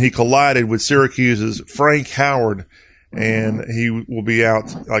when he collided with Syracuse's Frank Howard, and he will be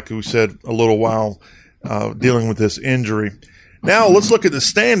out, like we said, a little while dealing with this injury. Now let's look at the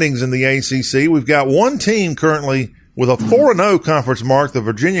standings in the ACC. We've got one team currently with a 4-0 conference mark. The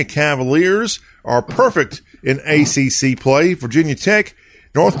Virginia Cavaliers are perfect in ACC play. Virginia Tech,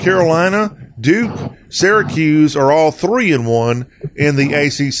 North Carolina, Duke, Syracuse are all 3-1 in the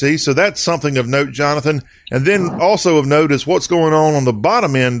ACC. So that's something of note, Jonathan. And then also of note is what's going on the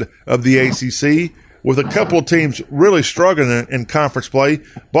bottom end of the ACC with a couple of teams really struggling in conference play.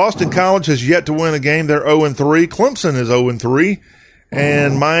 Boston College has yet to win a game. They're 0-3. Clemson is 0-3.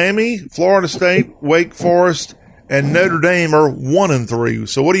 And Miami, Florida State, Wake Forest, and Notre Dame are 1-3.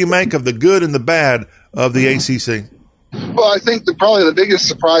 So what do you make of the good and the bad of the ACC? Well, I think probably the biggest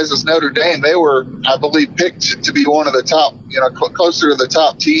surprise is Notre Dame. They were, I believe, picked to be one of the top, closer to the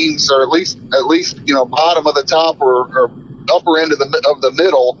top teams, or at least, bottom of the top or upper end of the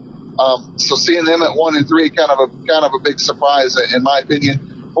middle. So seeing them at 1-3, kind of a big surprise in my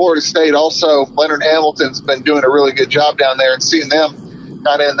opinion. Florida State also, Leonard Hamilton's been doing a really good job down there, and seeing them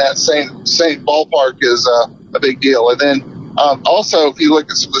kind of in that same ballpark is a big deal. And then also, if you look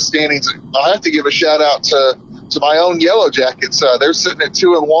at some of the standings, I have to give a shout out to my own Yellow Jackets. They're sitting at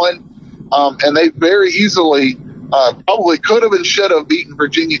 2-1, and they very easily probably could have and should have beaten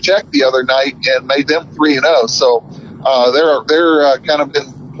Virginia Tech the other night and made them 3-0. So they're kind of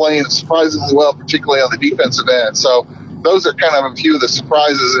been playing surprisingly well, particularly on the defensive end. So those are kind of a few of the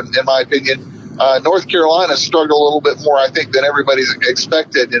surprises, in my opinion. North Carolina struggled a little bit more, I think, than everybody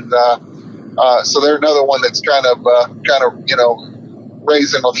expected, and so they're another one that's kind of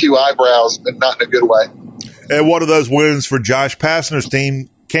raising a few eyebrows, but not in a good way. And one of those wins for Josh Pastner's team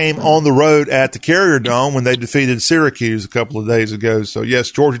came on the road at the Carrier Dome when they defeated Syracuse a couple of days ago. So, yes,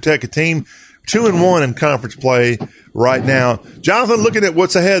 Georgia Tech, a team 2-1 in conference play right now. Jonathan, looking at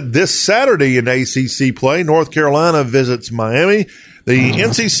what's ahead this Saturday in ACC play, North Carolina visits Miami. The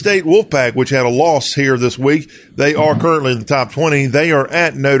NC State Wolfpack, which had a loss here this week, they are currently in the top 20. They are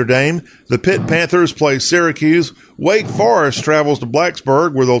at Notre Dame. The Pitt Panthers play Syracuse. Wake Forest travels to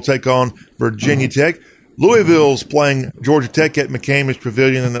Blacksburg, where they'll take on Virginia Tech. Louisville's playing Georgia Tech at McCamish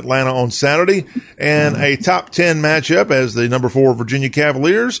Pavilion in Atlanta on Saturday. And a top 10 matchup as the number 4 Virginia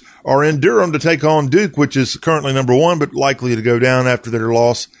Cavaliers are in Durham to take on Duke, which is currently number 1, but likely to go down after their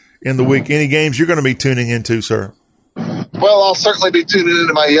loss in the week. Any games you're going to be tuning into, sir? Well, I'll certainly be tuning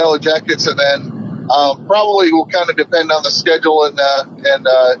into my Yellow Jackets, and then probably will kind of depend on the schedule and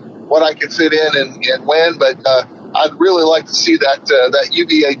what I can fit in and when. But I'd really like to see that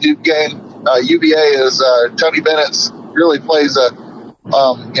UVA Duke game. UVA is Tony Bennett's really plays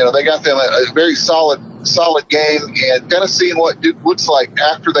they got them a very solid game, and kind of seeing what Duke looks like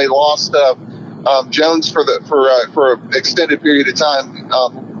after they lost Jones for an extended period of time.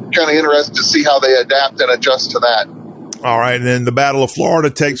 Kind of interested to see how they adapt and adjust to that. All right, and then the Battle of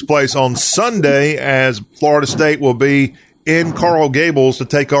Florida takes place on Sunday as Florida State will be in Coral Gables to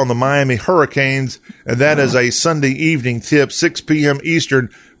take on the Miami Hurricanes, and that is a Sunday evening tip, 6 p.m. Eastern,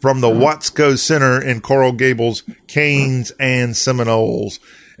 from the Watsco Center in Coral Gables, Canes and Seminoles.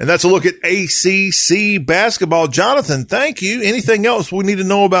 And that's a look at ACC basketball. Jonathan, thank you. Anything else we need to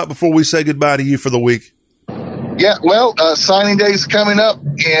know about before we say goodbye to you for the week? Yeah, well, signing day is coming up,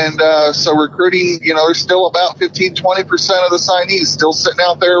 and so recruiting, there's still about 15-20% of the signees still sitting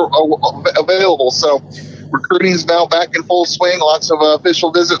out there available. So recruiting is now back in full swing. Lots of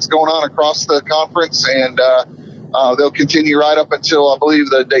official visits going on across the conference, and they'll continue right up until, I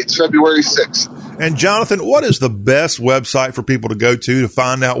believe, the date's February 6th. And, Jonathan, what is the best website for people to go to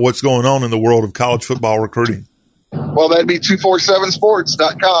find out what's going on in the world of college football recruiting? Well, that'd be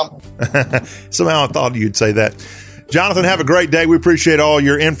 247sports.com. Somehow I thought you'd say that. Jonathan, have a great day. We appreciate all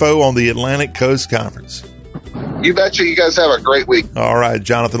your info on the Atlantic Coast Conference. You betcha. You guys have a great week. All right.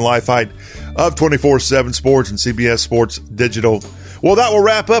 Jonathan Leifheit of 24/7 Sports and CBS Sports Digital. Well, that will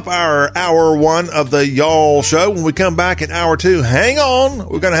wrap up our Hour 1 of the Y'all Show. When we come back in Hour 2, hang on.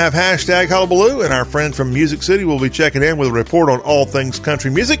 We're going to have hashtag Hullabaloo, and our friend from Music City will be checking in with a report on all things country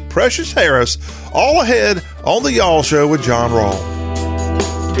music. Precious Harris, all ahead on the Y'all Show with John Rawl.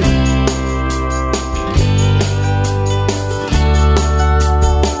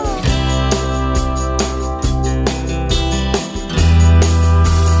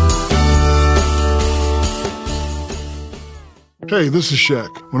 Hey, this is Shaq.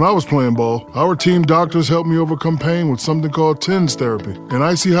 When I was playing ball, our team doctors helped me overcome pain with something called TENS therapy. And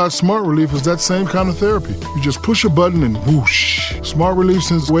Icy Hot Smart Relief is that same kind of therapy. You just push a button and whoosh. Smart Relief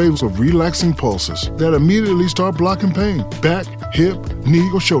sends waves of relaxing pulses that immediately start blocking pain. Back, hip, knee,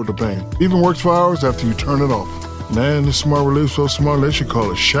 or shoulder pain. Even works for hours after you turn it off. Man, this Smart Relief's so smart they should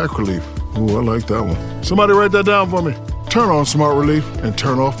call it Shaq Relief. Ooh, I like that one. Somebody write that down for me. Turn on Smart Relief and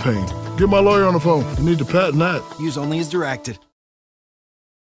turn off pain. Get my lawyer on the phone. I need to patent that. Use only as directed.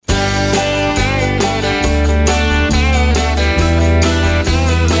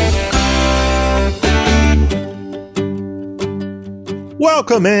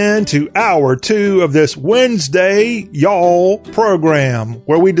 Welcome into hour 2 of this Wednesday Y'all program,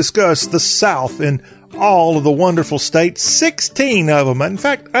 where we discuss the South and all of the wonderful states, 16 of them. In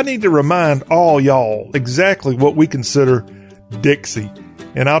fact, I need to remind all y'all exactly what we consider Dixie.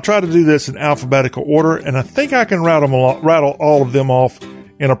 And I'll try to do this in alphabetical order, and I think I can rattle all of them off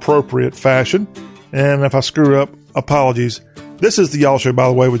in appropriate fashion. And if I screw up, apologies. This is the Y'all Show, by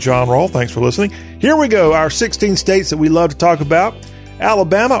the way, with John Rawl. Thanks for listening. Here we go, our 16 states that we love to talk about.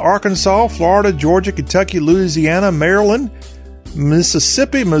 Alabama, Arkansas, Florida, Georgia, Kentucky, Louisiana, Maryland,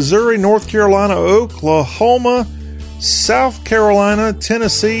 Mississippi, Missouri, North Carolina, Oklahoma, South Carolina,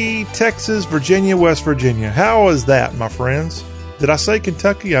 Tennessee, Texas, Virginia, West Virginia. How is that, my friends? Did I say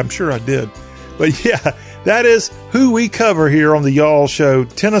Kentucky? I'm sure I did. But yeah, that is who we cover here on the Y'all Show.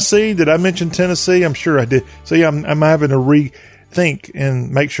 Tennessee, did I mention Tennessee? I'm sure I did. So yeah, I'm having to rethink and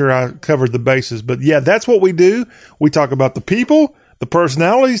make sure I covered the bases. But yeah, that's what we do. We talk about the people, the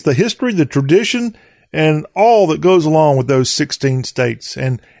personalities, the history, the tradition, and all that goes along with those 16 states.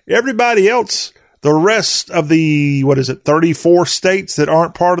 And everybody else, the rest of the, 34 states that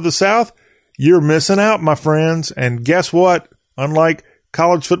aren't part of the South, you're missing out, my friends. And guess what? Unlike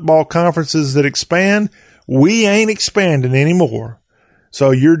college football conferences that expand, we ain't expanding anymore. So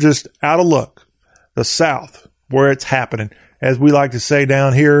you're just out of luck. The South, where it's happening. As we like to say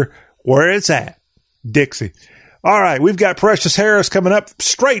down here, where it's at. Dixie. All right, we've got Precious Harris coming up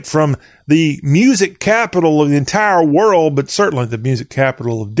straight from the music capital of the entire world, but certainly the music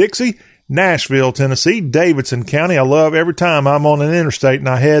capital of Dixie, Nashville, Tennessee, Davidson County. I love every time I'm on an interstate and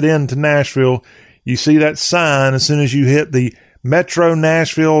I head into Nashville, you see that sign as soon as you hit the Metro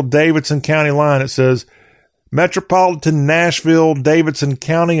Nashville, Davidson County line. It says Metropolitan Nashville, Davidson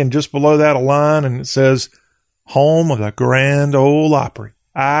County, and just below that a line, and it says home of the Grand Ole Opry.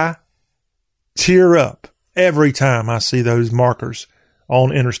 I tear up every time I see those markers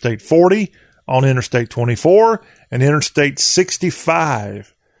on Interstate 40, on Interstate 24, and Interstate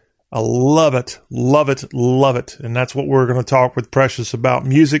 65. I love it, love it, love it. And that's what we're going to talk with Precious about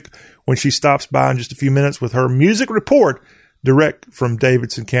music when she stops by in just a few minutes with her music report direct from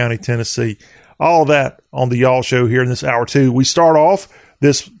Davidson County, Tennessee. All that on the Y'all Show here in this hour 2. We start off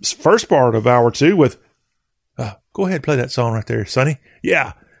this first part of hour 2 with, go ahead, play that song right there, Sonny.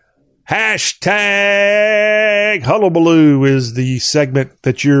 Yeah. Hashtag Hullabaloo is the segment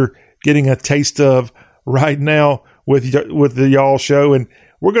that you're getting a taste of right now with the Y'all Show. And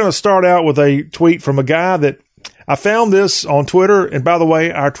we're going to start out with a tweet from a guy that I found this on Twitter. And by the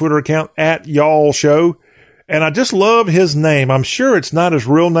way, our Twitter account at Y'all Show. And I just love his name. I'm sure it's not his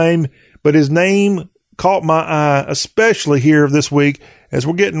real name, but his name caught my eye, especially here this week as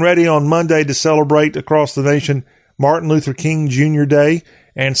we're getting ready on Monday to celebrate across the nation Martin Luther King Jr. Day.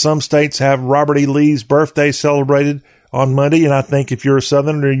 And some states have Robert E. Lee's birthday celebrated on Monday. And I think if you're a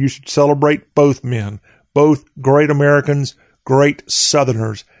Southerner, you should celebrate both men, both great Americans, great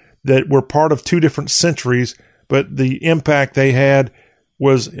Southerners that were part of 2 different centuries, but the impact they had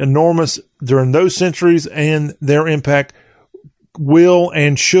was enormous during those centuries, and their impact will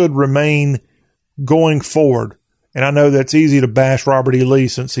and should remain going forward. And I know that's easy to bash Robert E. Lee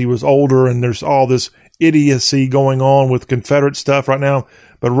since he was older and there's all this idiocy going on with Confederate stuff right now.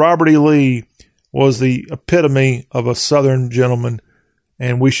 But Robert E. Lee was the epitome of a Southern gentleman,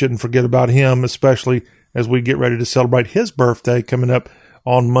 and we shouldn't forget about him, especially as we get ready to celebrate his birthday coming up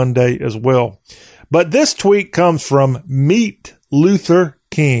on Monday as well. But this tweet comes from Meet Luther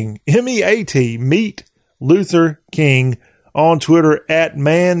King, M-E-A-T, Meet Luther King on Twitter at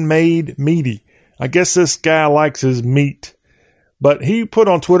ManMadeMeaty. I guess this guy likes his meat. But he put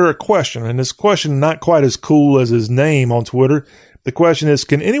on Twitter a question, and this question not quite as cool as his name on Twitter. The question is,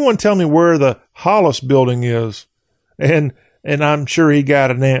 can anyone tell me where the Hollis building is? And I'm sure he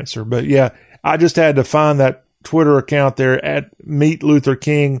got an answer. But yeah, I just had to find that Twitter account there at Meet Luther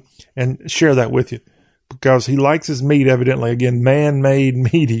King and share that with you because he likes his meat, evidently. Again,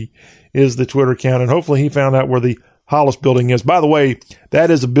 ManMadeMeaty is the Twitter account, and hopefully he found out where the Hollis building is. By the way, that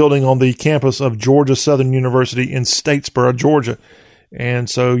is a building on the campus of Georgia Southern University in Statesboro, Georgia. And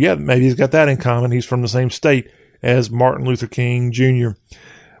so, yeah, maybe he's got that in common. He's from the same state as Martin Luther King Jr.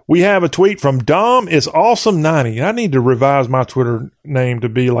 We have a tweet from Dom is Awesome 90. I need to revise my Twitter name to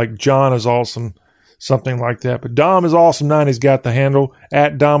be like John is Awesome, something like that. But Dom is Awesome 90's got the handle.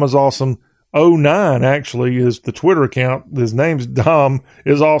 At Dom is Awesome 09 actually is the Twitter account. His name's Dom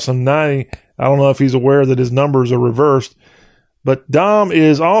is Awesome 90. I don't know if he's aware that his numbers are reversed. But Dom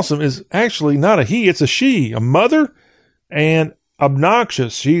is Awesome is actually not a he, it's a she, a mother, and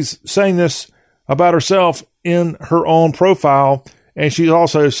obnoxious. She's saying this about herself in her own profile, and she's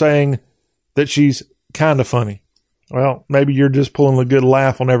also saying that she's kind of funny. Well, maybe you're just pulling a good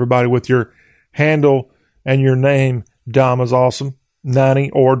laugh on everybody with your handle and your name, Dom is Awesome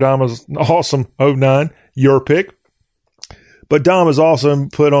 90 or Dom is Awesome 09, your pick. But Dom is Awesome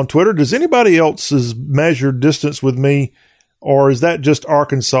put on Twitter, does anybody else's measure distance with me, or is that just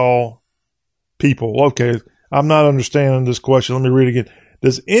Arkansas people? Okay, I'm not understanding this question. Let me read it again.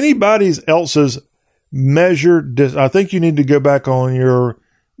 Does anybody else's measure I think you need to go back on your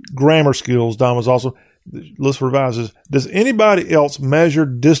grammar skills, Dom is Awesome. Let's revise this. Does anybody else measure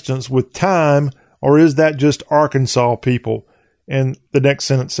distance with time, or is that just Arkansas people? And the next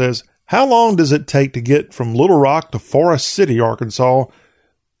sentence says, how long does it take to get from Little Rock to Forest City, Arkansas?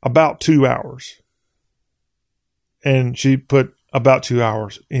 About 2 hours. And she put about 2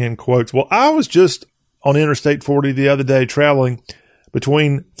 hours in quotes. Well, I was just on Interstate 40 the other day traveling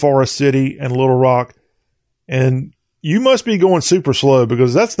between Forest City and Little Rock, and you must be going super slow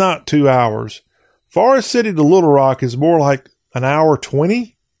because that's not 2 hours. Forest City to Little Rock is more like an hour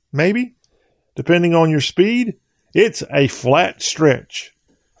 20, maybe, depending on your speed. It's a flat stretch.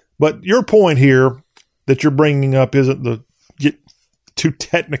 But your point here that you're bringing up isn't to get too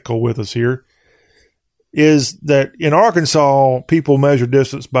technical with us here, is that in Arkansas, people measure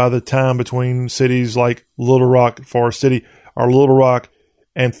distance by the time between cities like Little Rock, Forest City, or Little Rock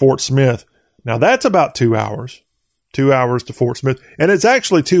and Fort Smith. Now, that's about 2 hours. 2 hours to Fort Smith. And it's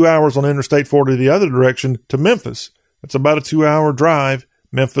actually 2 hours on Interstate 40 the other direction to Memphis. It's about a 2 hour drive,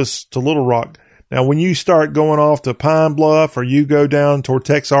 Memphis to Little Rock. Now, when you start going off to Pine Bluff or you go down toward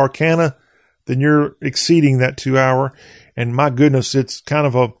Texarkana, then you're exceeding that 2 hour. And my goodness, it's kind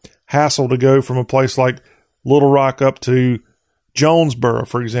of a hassle to go from a place like Little Rock up to Jonesboro,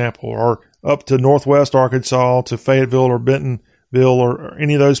 for example, or up to Northwest Arkansas to Fayetteville or Bentonville or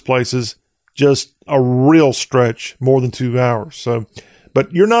any of those places. Just a real stretch, more than 2 hours. So,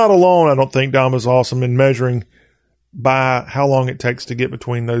 but you're not alone, I don't think, Dom is Awesome, in measuring by how long it takes to get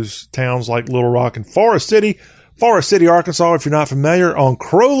between those towns like Little Rock and Forest City. Forest City, Arkansas, if you're not familiar, on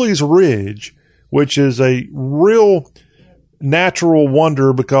Crowley's Ridge, which is a real natural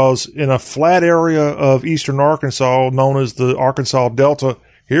wonder because in a flat area of eastern Arkansas known as the Arkansas Delta,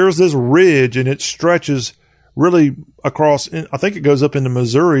 here's this ridge and it stretches really across, I think it goes up into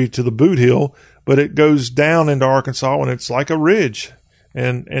Missouri to the Boot Hill, but it goes down into Arkansas and it's like a ridge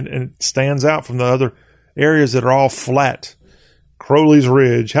and it stands out from the other areas that are all flat. Crowley's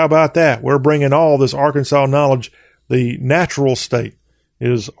Ridge. How about that? We're bringing all this Arkansas knowledge. The natural state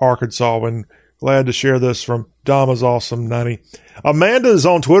is Arkansas, and glad to share this from Dom is Awesome 90. Amanda is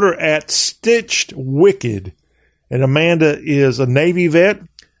on Twitter at Stitched Wicked, and Amanda is a Navy vet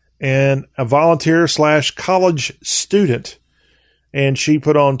and a volunteer / college student. And she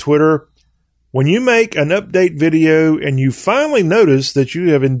put on Twitter, when you make an update video and you finally notice that you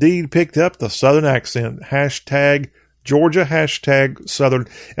have indeed picked up the Southern accent, hashtag Georgia, hashtag Southern.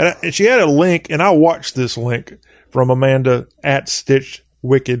 And she had a link, and I watched this link from Amanda at Stitched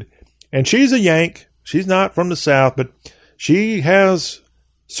Wicked. And she's a Yank. She's not from the South, but she has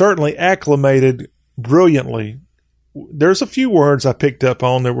certainly acclimated brilliantly. There's a few words I picked up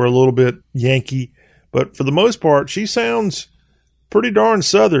on that were a little bit Yankee, but for the most part, she sounds pretty darn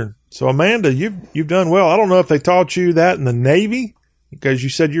Southern. So, Amanda, you've done well. I don't know if they taught you that in the Navy, because you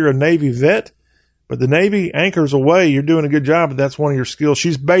said you're a Navy vet, but the Navy anchors away. You're doing a good job, but that's one of your skills.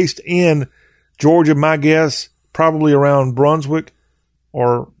 She's based in Georgia, my guess, probably around Brunswick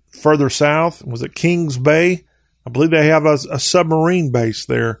or further south. Was it Kings Bay? I believe they have a submarine base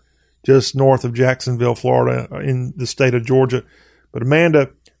there just north of Jacksonville, Florida, in the state of Georgia. But,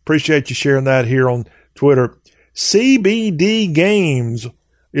 Amanda, appreciate you sharing that here on Twitter. CBD Games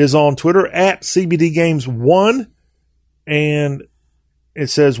is on Twitter at CBD Games 1, and it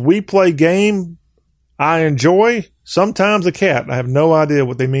says, we play game I enjoy, sometimes a cat. I have no idea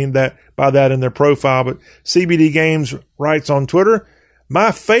what they mean by that in their profile, but CBD Games writes on Twitter,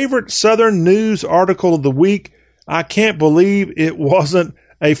 my favorite Southern news article of the week, I can't believe it wasn't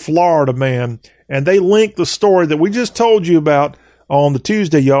a Florida man. And they link the story that we just told you about on the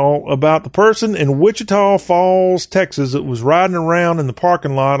Tuesday, y'all, about the person in Wichita Falls, Texas, that was riding around in the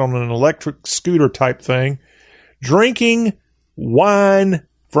parking lot on an electric scooter type thing, drinking wine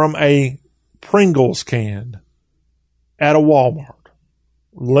from a Pringles can at a Walmart.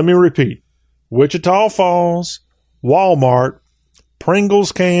 Let me repeat. Wichita Falls, Walmart,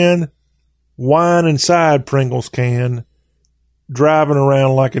 Pringles can, wine inside Pringles can, driving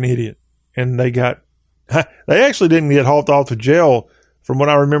around like an idiot. And they actually didn't get hauled off to jail. From what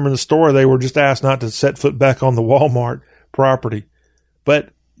I remember in the story, they were just asked not to set foot back on the Walmart property. But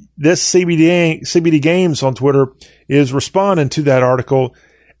this CBD Games on Twitter is responding to that article,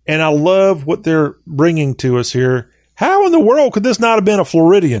 and I love what they're bringing to us here. How in the world could this not have been a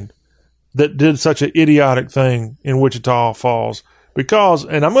Floridian that did such an idiotic thing in Wichita Falls? Because,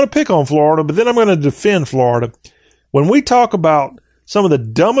 and I'm going to pick on Florida, but then I'm going to defend Florida. When we talk about some of the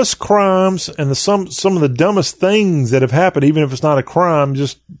dumbest crimes and some of the dumbest things that have happened, even if it's not a crime,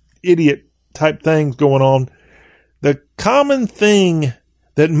 just idiot type things going on, the common thing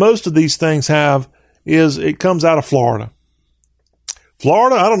that most of these things have is it comes out of Florida.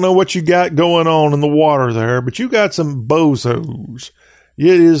 Florida, I don't know what you got going on in the water there, but you got some bozos.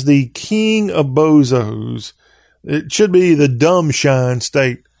 It is the king of bozos. It should be the dumb shine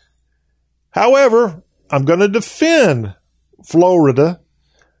state. However, I'm going to defend Florida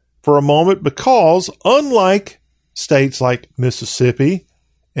for a moment because unlike states like Mississippi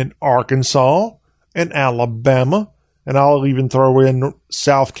and Arkansas and Alabama, and I'll even throw in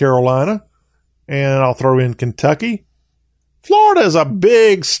South Carolina, and I'll throw in Kentucky, Florida is a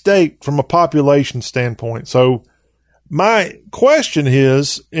big state from a population standpoint. So my question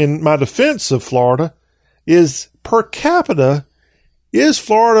is, in my defense of Florida, is per capita, is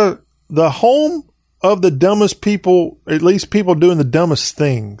Florida the home of the dumbest people, at least people doing the dumbest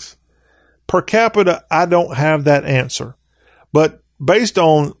things? Per capita, I don't have that answer. But based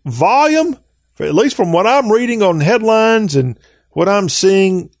on volume, at least from what I'm reading on headlines and what I'm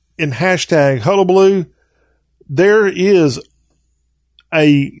seeing in hashtag Hullabaloo, there is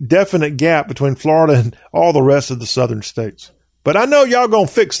a definite gap between Florida and all the rest of the southern states. But I know y'all going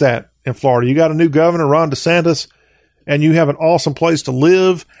to fix that in Florida. You got a new governor, Ron DeSantis, and you have an awesome place to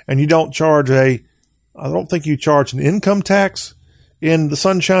live, and you don't charge I don't think you charge an income tax in the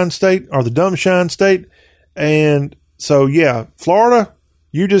Sunshine State or the Dumbshine State. And so, yeah, Florida,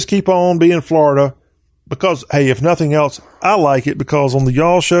 you just keep on being Florida because, hey, if nothing else, I like it because on the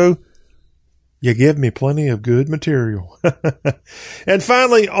Y'all Show, you give me plenty of good material. And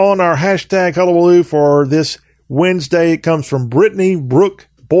finally, on our hashtag Hullabaloo for this Wednesday, it comes from Brittany Brooke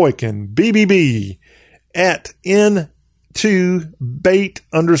Boykin, BBB, at N2Bait_EM.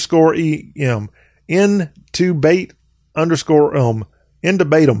 N2Bait_EM.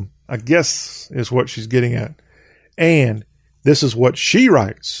 Indebatum, I guess is what she's getting at. And this is what she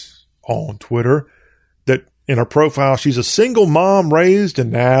writes on Twitter, that in her profile, she's a single mom raised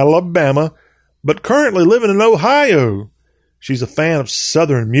in Alabama, but currently living in Ohio. She's a fan of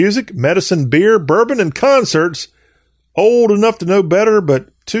Southern music, medicine, beer, bourbon, and concerts. Old enough to know better, but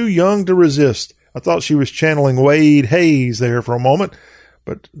too young to resist. I thought she was channeling Wade Hayes there for a moment,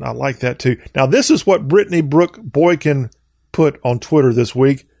 but I like that too. Now, this is what Brittany Brooke Boykin put on Twitter this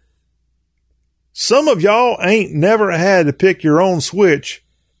week. Some of y'all ain't never had to pick your own switch,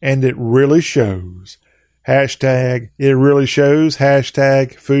 and it really shows. Hashtag it really shows.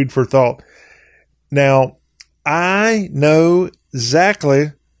 Hashtag food for thought. Now, I know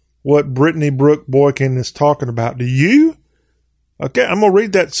exactly what Brittany Brooke Boykin is talking about. Do you? Okay, I'm going to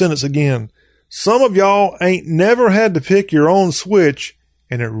read that sentence again. Some of y'all ain't never had to pick your own switch,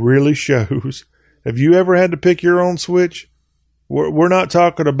 and it really shows. Have you ever had to pick your own switch? We're not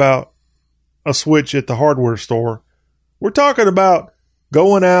talking about a switch at the hardware store. We're talking about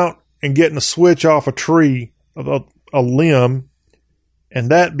going out and getting a switch off a tree, a limb, and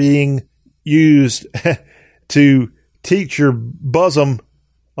that being used to teach your bosom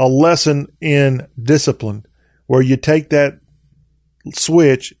a lesson in discipline, where you take that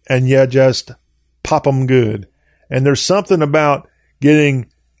switch and you just pop them good. And there's something about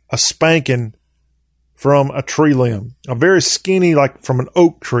getting a spanking from a tree limb, a very skinny, like from an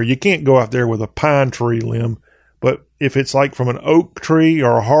oak tree. You can't go out there with a pine tree limb, but if it's like from an oak tree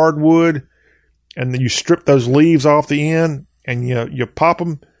or a hardwood, and then you strip those leaves off the end and you pop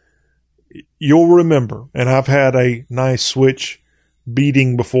them, you'll remember. And I've had a nice switch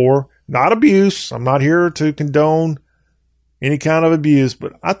beating before. Not abuse. I'm not here to condone any kind of abuse,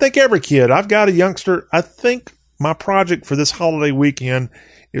 but I think every kid, I've got a youngster, I think my project for this holiday weekend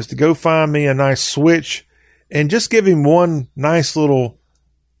is to go find me a nice switch and just give him one nice little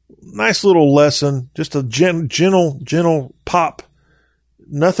lesson, just a gentle pop,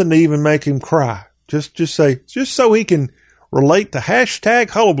 nothing to even make him cry. Just so he can relate to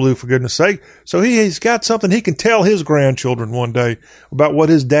hashtag Hullabaloo, for goodness sake. So he's got something he can tell his grandchildren one day about what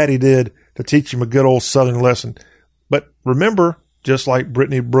his daddy did to teach him a good old Southern lesson. But remember, just like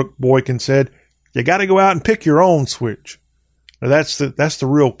Brittany Brooke Boykin said, you got to go out and pick your own switch. Now that's the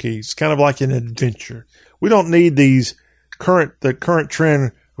real key. It's kind of like an adventure. We don't need the current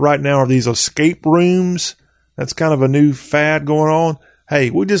trend right now are these escape rooms. That's kind of a new fad going on. Hey,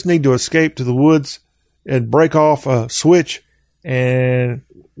 we just need to escape to the woods and break off a switch. And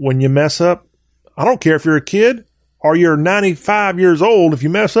when you mess up, I don't care if you're a kid or you're 95 years old. If you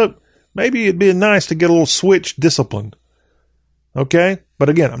mess up, maybe it'd be nice to get a little switch disciplined. Okay? But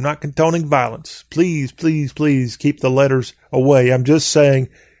again, I'm not condoning violence. Please, please, please keep the letters away. I'm just saying,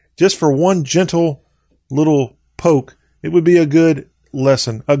 just for one gentle little poke, it would be a good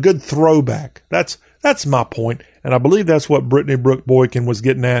lesson, a good throwback. That's my point, and I believe that's what Brittany Brooke Boykin was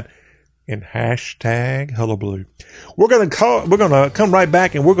getting at in hashtag Hullabaloo. We're gonna come right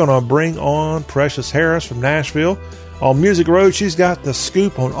back, and we're gonna bring on Precious Harris from Nashville. On Music Road, she's got the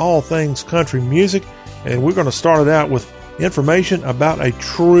scoop on all things country music, and we're gonna start it out with information about a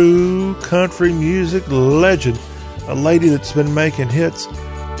true country music legend, a lady that's been making hits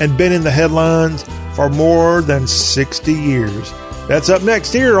and been in the headlines for more than 60 years. That's up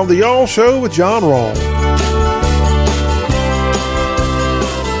next here on The Y'all Show with John Rawl.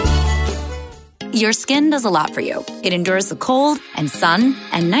 Your skin does a lot for you. It endures the cold and sun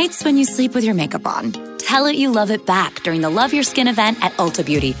and nights when you sleep with your makeup on. Tell it you love it back during the Love Your Skin event at Ulta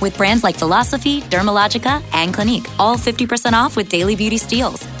Beauty with brands like Philosophy, Dermalogica, and Clinique. All 50% off with daily beauty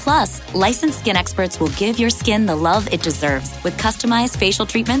steals. Plus, licensed skin experts will give your skin the love it deserves with customized facial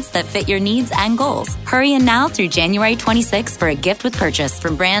treatments that fit your needs and goals. Hurry in now through January 26th for a gift with purchase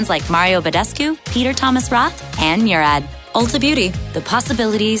from brands like Mario Badescu, Peter Thomas Roth, and Murad. Ulta Beauty. The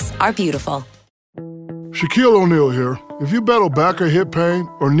possibilities are beautiful. Shaquille O'Neal here. If you battle back or hip pain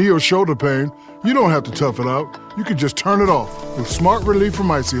or knee or shoulder pain, you don't have to tough it out. You can just turn it off with Smart Relief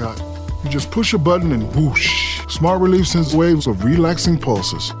from Icy Hot. You just push a button and whoosh. Smart Relief sends waves of relaxing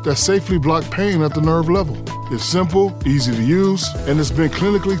pulses that safely block pain at the nerve level. It's simple, easy to use, and it's been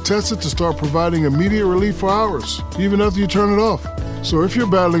clinically tested to start providing immediate relief for hours, even after you turn it off. So if you're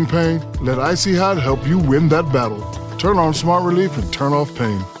battling pain, let Icy Hot help you win that battle. Turn on Smart Relief and turn off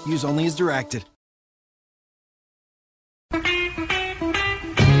pain. Use only as directed.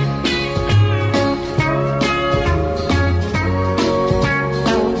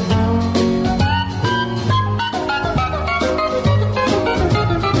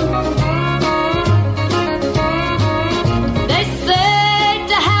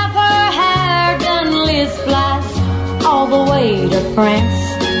 To France,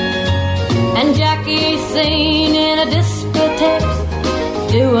 and Jackie's seen in a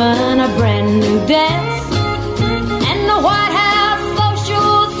discotheque doing a brand new dance, and the White House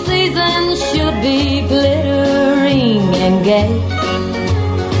social season should be glittering and gay,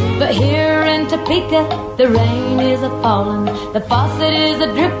 but here in Topeka the rain is a-falling, the faucet is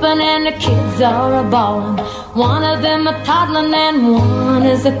a-dripping, and the kids are a-bawling. One of them a-toddling and one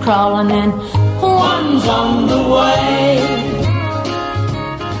is a-crawling, and one's on the way.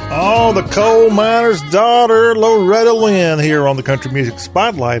 Oh, the coal miner's daughter, Loretta Lynn, here on the Country Music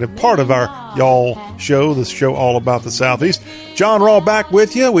Spotlight, a part of our Y'all Show, this show all about the Southeast. John Rawl back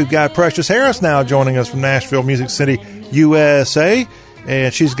with you. We've got Precious Harris now joining us from Nashville, Music City, USA,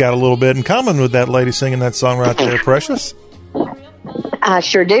 and she's got a little bit in common with that lady singing that song right there, Precious. I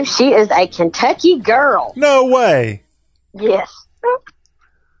sure do. She is a Kentucky girl. No way. Yes.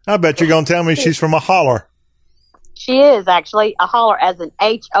 I bet you're going to tell me she's from a holler. She is actually a holler, as in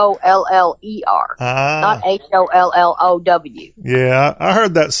Holler, not HOLLOW. Yeah, I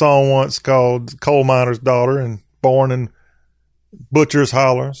heard that song once called Coal Miner's Daughter and Born in Butcher's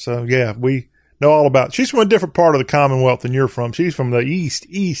Holler. So, yeah, we know all about it. She's from a different part of the Commonwealth than you're from. She's from the east,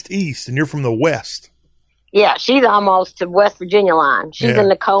 and you're from the west. Yeah, she's almost to West Virginia line. She's in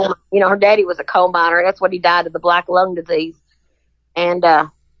the coal. You know, her daddy was a coal miner. That's what he died of, the black lung disease. And,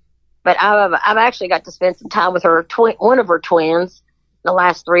 but I've actually got to spend some time with her one of her twins the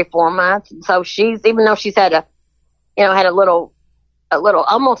last 3 or 4 months. And so she's, even though she's had had a little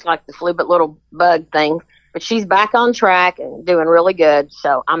almost like the flu, but little bug thing, but she's back on track and doing really good.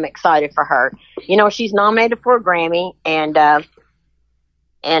 So I'm excited for her. You know, she's nominated for a Grammy, and so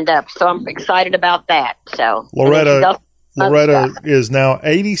I'm excited about that. So Loretta is now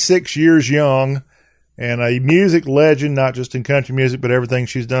 86 years young, and a music legend, not just in country music, but everything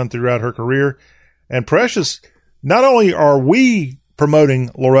she's done throughout her career. And Precious, not only are we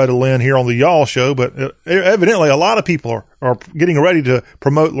promoting Loretta Lynn here on the Y'all Show, but evidently a lot of people are getting ready to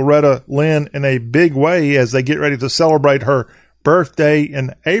promote Loretta Lynn in a big way as they get ready to celebrate her birthday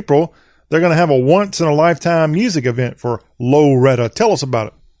in April. They're going to have a once-in-a-lifetime music event for Loretta. Tell us about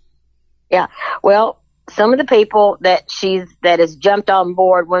it. Yeah, well, some of the people that has jumped on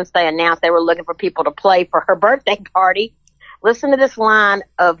board once they announced they were looking for people to play for her birthday party. Listen to this line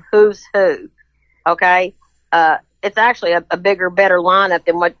of Who's Who. Okay, it's actually a bigger, better lineup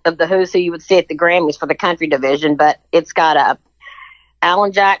than what of the Who's Who you would see at the Grammys for the country division. But it's got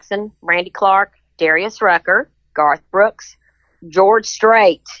Alan Jackson, Randy Clark, Darius Rucker, Garth Brooks, George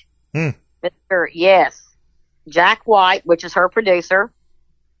Strait, Jack White, which is her producer,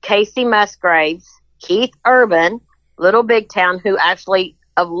 Casey Musgraves, Keith Urban, Little Big Town, who actually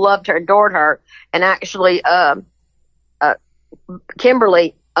loved her, adored her, and actually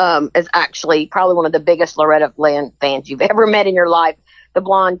Kimberly is actually probably one of the biggest Loretta Lynn fans you've ever met in your life. The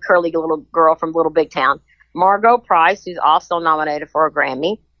blonde, curly little girl from Little Big Town. Margot Price, who's also nominated for a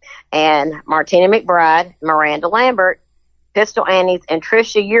Grammy, and Martina McBride, Miranda Lambert, Pistol Annie's, and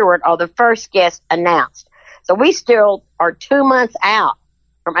Trisha Yearwood are the first guests announced. So we still are 2 months out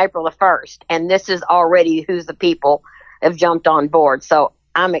from April the 1st, and this is already who's the people have jumped on board. So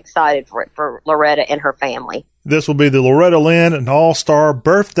I'm excited for it, for Loretta and her family. This will be the Loretta Lynn and All-Star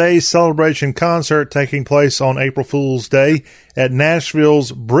Birthday Celebration Concert taking place on April Fool's Day at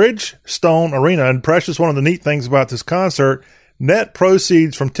Nashville's Bridgestone Arena. And Precious, one of the neat things about this concert, net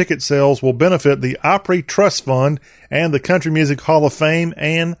proceeds from ticket sales will benefit the Opry Trust Fund and the Country Music Hall of Fame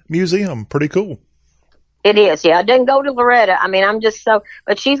and Museum. Pretty cool. It is, yeah. I didn't go to Loretta. I mean, I'm just so,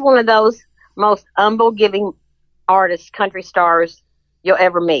 but she's one of those most humble, giving artists, country stars you'll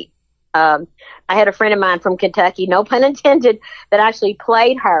ever meet. I had a friend of mine from Kentucky, no pun intended, that actually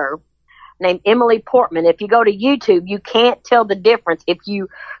played her, named Emily Portman. If you go to YouTube, you can't tell the difference if you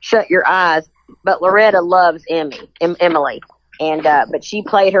shut your eyes. But Loretta loves Emily, and but she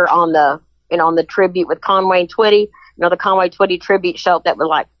played her on the on the tribute with Conway and Twitty. The Conway Twitty tribute show that was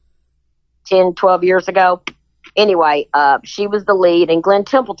like 10, 12 years ago. Anyway, she was the lead, and Glenn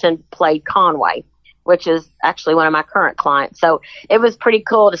Templeton played Conway, which is actually one of my current clients. So it was pretty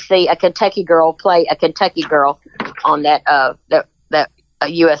cool to see a Kentucky girl play a Kentucky girl on that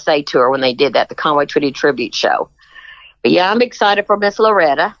USA tour when they did that, the Conway Twitty tribute show. But yeah, I'm excited for Miss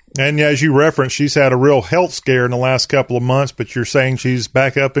Loretta. And as you referenced, she's had a real health scare in the last couple of months, but you're saying she's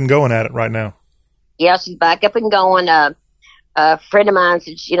back up and going at it right now. Yeah, she's back up and going. A friend of mine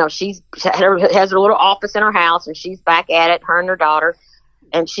said, she's has her little office in her house, and she's back at it, her and her daughter.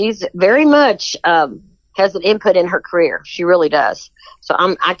 And she's very much has an input in her career. She really does. So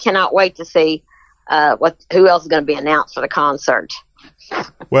I cannot wait to see who else is going to be announced for the concert.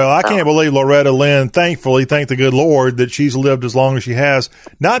 Well, I can't believe Loretta Lynn, thankfully, thank the good Lord, that she's lived as long as she has.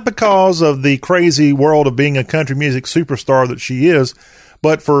 Not because of the crazy world of being a country music superstar that she is,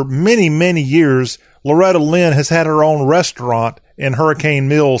 but for many, many years, Loretta Lynn has had her own restaurant in Hurricane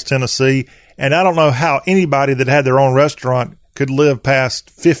Mills, Tennessee. And I don't know how anybody that had their own restaurant could live past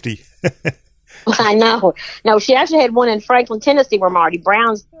 50. I know. No, she actually had one in Franklin, Tennessee, where Marty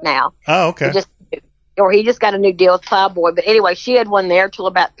Brown's now. Oh, okay. He just got a new deal with Plowboy. But anyway, she had one there till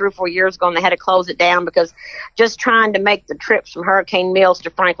about 3 or 4 years ago, and they had to close it down because just trying to make the trips from Hurricane Mills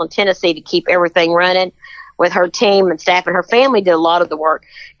to Franklin, Tennessee to keep everything running with her team and staff, and her family did a lot of the work.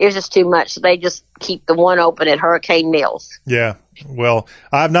 It was just too much. So they just keep the one open at Hurricane Mills. Yeah. Well,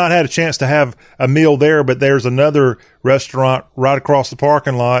 I've not had a chance to have a meal there, but there's another restaurant right across the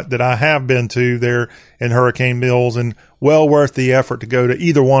parking lot that I have been to there in Hurricane Mills, and well worth the effort to go to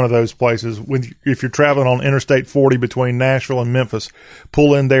either one of those places. If you're traveling on Interstate 40 between Nashville and Memphis,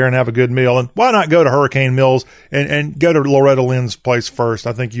 pull in there and have a good meal. And why not go to Hurricane Mills and go to Loretta Lynn's place first?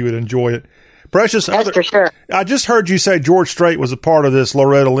 I think you would enjoy it. Precious, that's for sure. I just heard you say George Strait was a part of this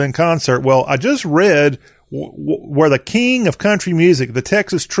Loretta Lynn concert. Well, I just read where the king of country music, the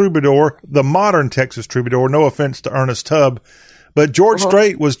Texas Troubadour, the modern Texas Troubadour, no offense to Ernest Tubb, but George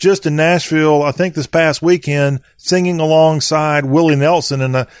Strait was just in Nashville, I think this past weekend, singing alongside Willie Nelson,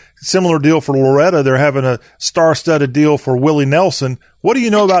 and a similar deal for Loretta. They're having a star-studded deal for Willie Nelson. What do you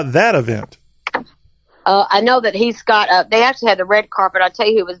know about that event? I know that he's got, they actually had the red carpet. I'll tell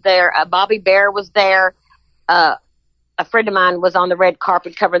you who was there. Bobby Bear was there. A friend of mine was on the red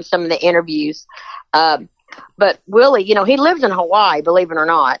carpet covering some of the interviews. But Willie, he lives in Hawaii, believe it or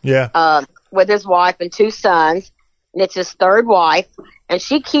not. Yeah. With his wife and 2 sons. And it's his 3rd wife. And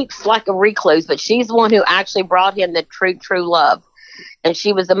she keeps like a recluse, but she's the one who actually brought him the true love. And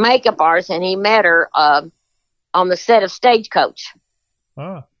she was a makeup artist, and he met her on the set of Stagecoach.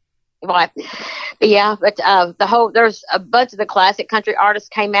 Ah. But yeah, but there's a bunch of the classic country artists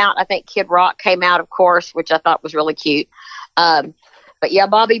came out. I think Kid Rock came out, of course, which I thought was really cute. But yeah,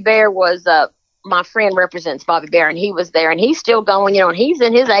 Bobby Bear was, my friend represents Bobby Bear, and he was there, and he's still going, and he's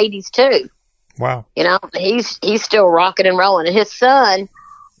in his 80s too. Wow. He's still rocking and rolling. And his son,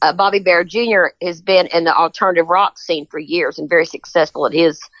 Bobby Bear Jr., has been in the alternative rock scene for years and very successful at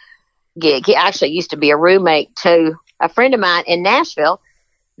his gig. He actually used to be a roommate to a friend of mine in Nashville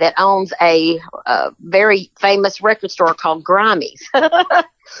that owns a very famous record store called Grimey's.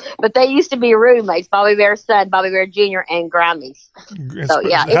 But they used to be roommates, Bobby Bear's son, Bobby Bear Jr., and Grimey's. So,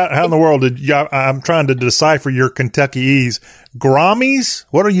 yeah. How in the world I'm trying to decipher your Kentuckyese. Grimey's?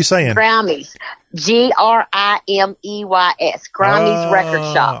 What are you saying? Grimey's. Grimeys, Grimeys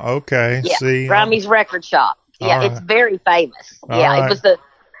Record Shop. Okay. Yeah, See, Grimeys Record Shop. Yeah, All it's right. very famous. All Yeah, right. it was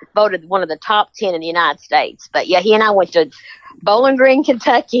voted one of the top 10 in the United States. But yeah, he and I went to Bowling Green,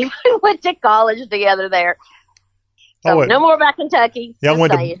 Kentucky. We went to college together there. So wait. no more about Kentucky. Y'all Just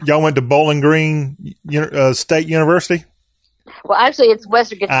went saying. to Bowling Green State University. Well, actually, it's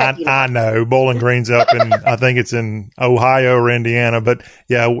Western Kentucky. I know Bowling Green's up in I think it's in Ohio or Indiana, but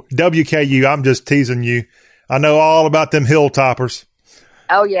yeah, WKU. I'm just teasing you. I know all about them Hilltoppers.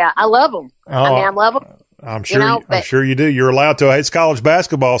 Oh yeah, I love them. I mean, I love them. I'm sure. I'm but sure you do. You're allowed to. It's college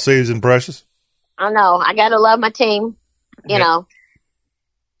basketball season, Precious. I know. I got to love my team. You Yeah. know.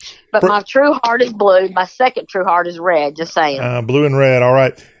 But my true heart is blue. My second true heart is red. Just saying. Blue and red. All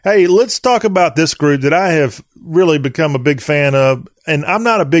right. Hey, let's talk about this group that I have really become a big fan of. And I'm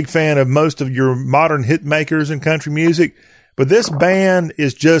not a big fan of most of your modern hit makers in country music, but this band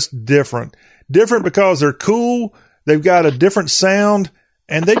is just different. Different because they're cool. They've got a different sound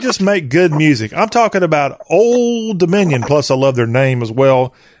and they just make good music. I'm talking about Old Dominion. Plus I love their name as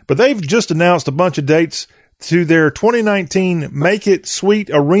well, but they've just announced a bunch of dates to their 2019 Make It Sweet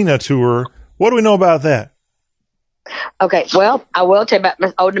Arena Tour. What do we know about that? Okay, well, I will tell you about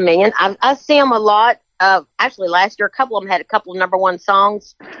Miss Old Dominion. I see them a lot. Actually, last year, a couple of them had a couple of number one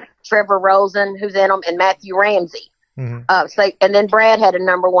songs. Trevor Rosen, who's in them, and Matthew Ramsey. Mm-hmm. And then Brad had a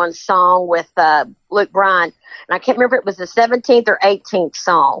number one song with Luke Bryan. And I can't remember if it was the 17th or 18th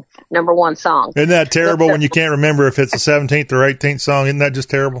song, number one song. Isn't that terrible when you can't remember if it's the 17th or 18th song? Isn't that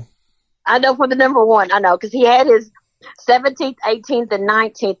just terrible? I know for the number one. I know because he had his 17th, 18th, and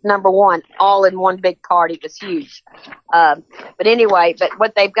 19th number one all in one big party. It was huge. But anyway,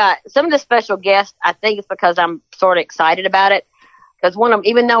 what they've got, some of the special guests, I think it's because I'm sort of excited about it. Because one of them,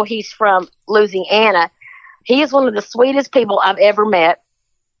 even though he's from Louisiana, he is one of the sweetest people I've ever met.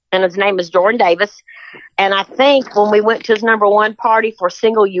 And his name is Jordan Davis. And I think when we went to his number one party for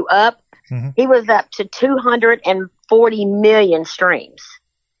Single You Up, he was up to 240 million streams.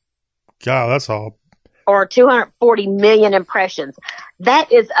 God, that's all. Or 240 million impressions.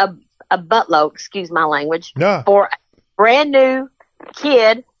 That is a buttload, excuse my language, for a brand new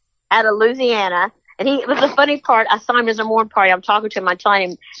kid out of Louisiana. And it was the funny part. I saw him as a morning party. I'm talking to him. I'm telling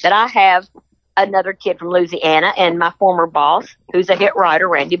him that I have another kid from Louisiana and my former boss, who's a hit writer,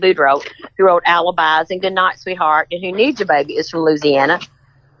 Randy Boudreaux, who wrote Alibis and Goodnight Sweetheart and Who Needs Your Baby, is from Louisiana.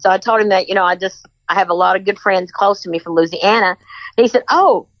 So I told him that, I have a lot of good friends close to me from Louisiana. And he said,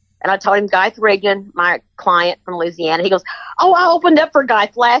 oh. And I told him Guy Thregan, my client from Louisiana. He goes, oh, I opened up for Guy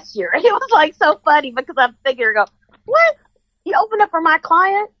last year. And it was like so funny because I'm thinking, what? You opened up for my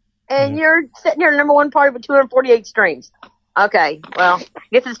client and you're sitting here at number one party with 248 streams. Okay, well, I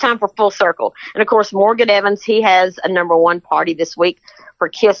guess it's time for full circle. And of course, Morgan Evans, he has a number one party this week for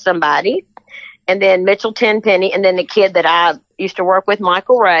Kiss Somebody. And then Mitchell Tenpenny, and then the kid that I used to work with,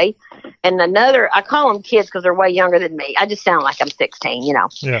 Michael Ray. And another, I call them kids because they're way younger than me. I just sound like I'm 16,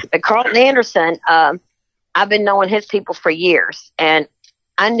 Yeah. But Carlton Anderson, I've been knowing his people for years. And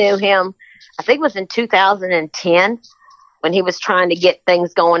I knew him, I think it was in 2010 when he was trying to get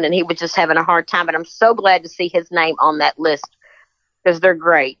things going and he was just having a hard time. But I'm so glad to see his name on that list because they're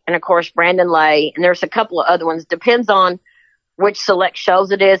great. And, of course, Brandon Lay. And there's a couple of other ones. Depends on which select shows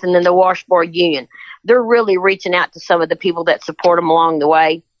it is. And then the Washboard Union. They're really reaching out to some of the people that support them along the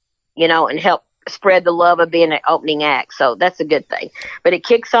way. And help spread the love of being an opening act. So that's a good thing. But it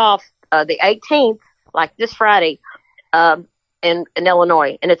kicks off the 18th, like this Friday, in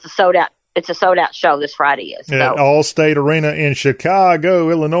Illinois, and it's a sold out show. This Friday is at Allstate Arena in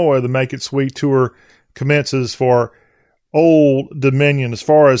Chicago, Illinois. The Make It Sweet tour commences for Old Dominion. As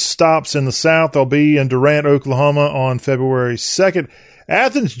far as stops in the South, they'll be in Durant, Oklahoma on February 2nd,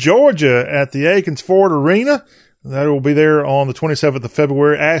 Athens, Georgia at the Aikens Ford Arena. That will be there on the 27th of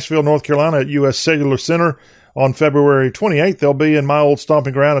February. Asheville, North Carolina at U.S. Cellular Center on February 28th. They'll be in my old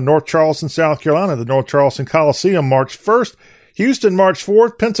stomping ground in North Charleston, South Carolina, the North Charleston Coliseum March 1st. Houston, March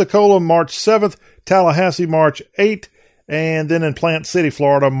 4th. Pensacola, March 7th. Tallahassee, March 8th. And then in Plant City,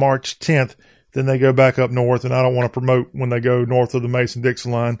 Florida, March 10th. Then they go back up north, and I don't want to promote when they go north of the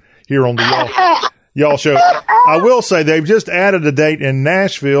Mason-Dixon line here on the Y'all show. I will say they've just added a date in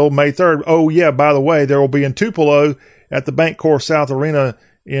Nashville, May 3rd. Oh, yeah, by the way, there will be in Tupelo at the Bancorp South Arena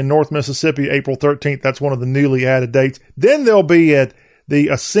in North Mississippi, April 13th. That's one of the newly added dates. Then they'll be at the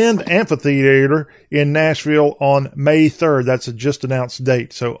Ascend Amphitheater in Nashville on May 3rd. That's a just announced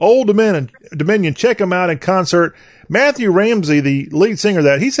date. So Old Dominion, check them out in concert. Matthew Ramsey, the lead singer of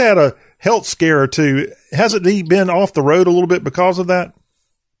that, he's had a health scare or two. Hasn't he been off the road a little bit because of that?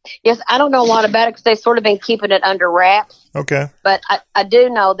 Yes, I don't know a lot about it because they've sort of been keeping it under wraps. Okay. But I do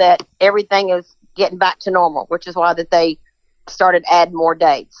know that everything is getting back to normal, which is why that they started adding more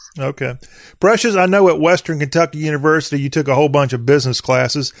dates. Okay. Precious, I know at Western Kentucky University you took a whole bunch of business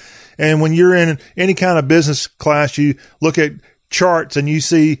classes, and when you're in any kind of business class, you look at charts and you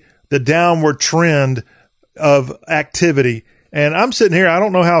see the downward trend of activity. And I'm sitting here, I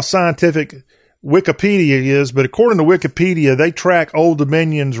don't know how scientific Wikipedia is, but according to Wikipedia, they track Old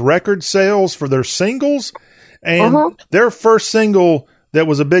Dominion's record sales for their singles, and their first single that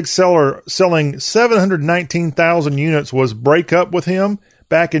was a big seller, selling 719,000 units, was Break Up With Him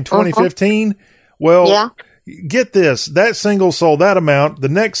back in 2015. Well, get this. That single sold that amount. The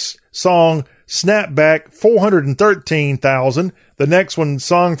next song, Snapback, 413,000. The next one,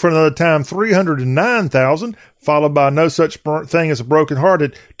 Song for Another Time, 309,000. Followed by No Such Thing as a Broken Heart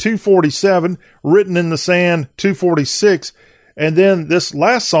at 247. Written in the Sand, 246. And then this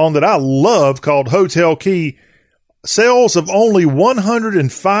last song that I love called Hotel Key, sales of only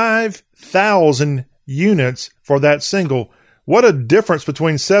 105,000 units for that single. What a difference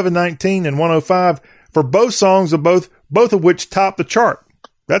between 719 and 105 for both songs of both of which top the chart.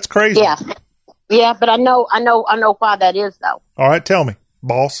 That's crazy. Yeah, but I know why that is though. All right, tell me,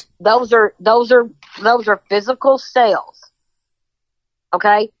 boss. Those are physical sales.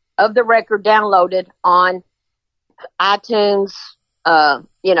 Okay? Of the record downloaded on iTunes,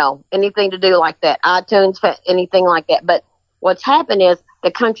 anything to do like that, iTunes, anything like that. But what's happened is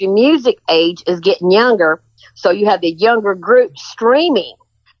the country music age is getting younger. So you have the younger group streaming,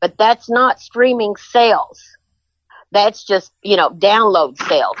 but that's not streaming sales. That's just, download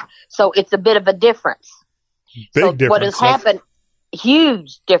sales. So it's a bit of a difference. Big difference. What has happened,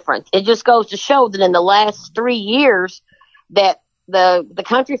 huge difference. It just goes to show that in the last 3 years that the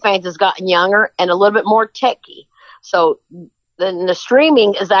country fans has gotten younger and a little bit more techie. So the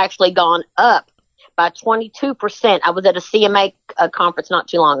streaming has actually gone up by 22%. I was at a CMA conference not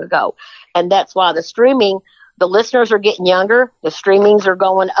too long ago, and that's why the listeners are getting younger, the streamings are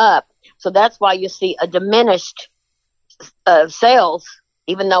going up. So that's why you see a diminished sales,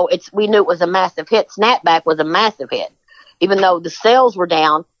 even though we knew it was a massive hit. Snapback was a massive hit. Even though the sales were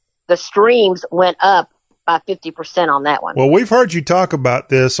down, the streams went up by 50% on that one. Well, we've heard you talk about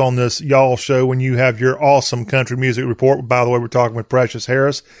this on this Y'all show when you have your awesome country music report. By the way, we're talking with Precious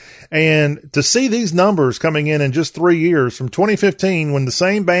Harris. And to see these numbers coming in just 3 years, from 2015, when the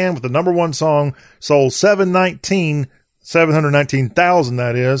same band with the number one song sold 719,000,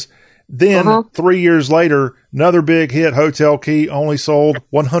 that is. Then 3 years later, another big hit, Hotel Key, only sold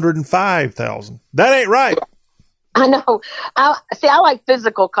 105,000. That ain't right. I know. I like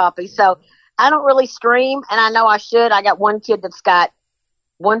physical copies, so I don't really stream, and I know I should. I got one kid that's got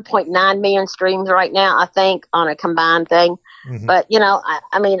 1.9 million streams right now, I think, on a combined thing. Mm-hmm. But,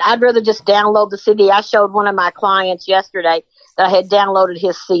 I'd rather just download the CD. I showed one of my clients yesterday that I had downloaded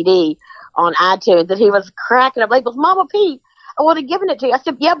his CD on iTunes, and he was cracking up. He goes, Mama P, I would have given it to you. I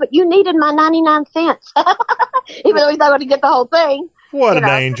said, yeah, but you needed my 99 cents. Even though he's not going to get the whole thing. What an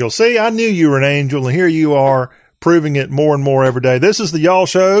angel. See, I knew you were an angel, and here you are, proving it more and more every day. This is the Y'all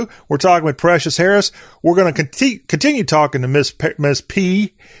Show. We're talking with Precious Harris. We're going to continue talking to Miss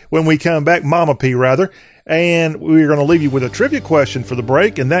P when we come back, Mama P, rather. And we're going to leave you with a trivia question for the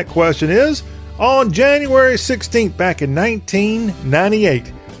break. And that question is, on January 16th, back in 1998,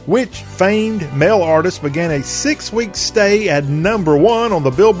 which famed male artist began a 6-week stay at number one on the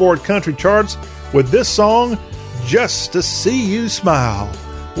Billboard country charts with this song, Just to See You Smile?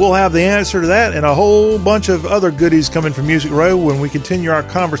 We'll have the answer to that and a whole bunch of other goodies coming from Music Row when we continue our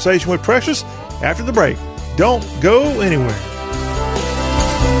conversation with Precious after the break. Don't go anywhere.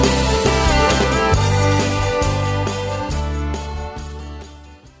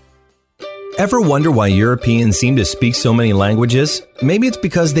 Ever wonder why Europeans seem to speak so many languages? Maybe it's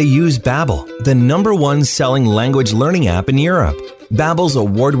because they use Babbel, the #1 selling language learning app in Europe. Babbel's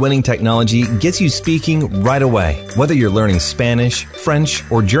award-winning technology gets you speaking right away, whether you're learning Spanish, French,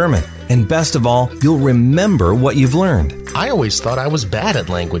 or German. And best of all, you'll remember what you've learned. I always thought I was bad at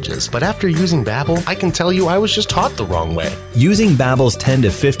languages, but after using Babbel, I can tell you I was just taught the wrong way. Using Babbel's 10 to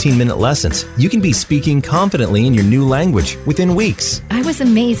 15-minute lessons, you can be speaking confidently in your new language within weeks. I was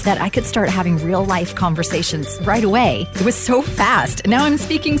amazed that I could start having real-life conversations right away. It was so fast. Now I'm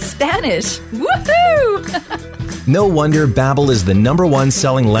speaking Spanish. Woohoo! No wonder Babbel is the #1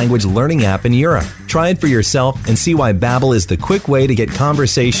 selling language learning app in Europe. Try it for yourself and see why Babbel is the quick way to get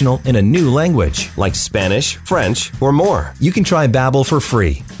conversational in a new language, like Spanish, French, or more. You can try Babbel for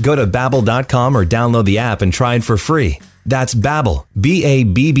free. Go to Babbel.com or download the app and try it for free. That's Babbel, Babbel.com,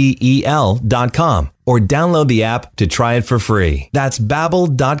 or download the app to try it for free. That's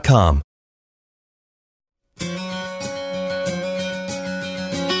Babbel.com.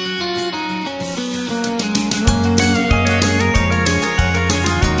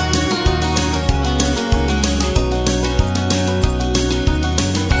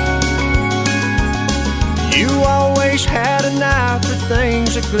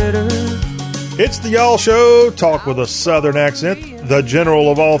 things that glitter. It's the Y'all Show, talk with a Southern accent. The general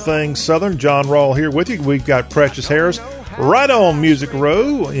of all things Southern, John Rawl, here with you. We've got Precious Harris right on Music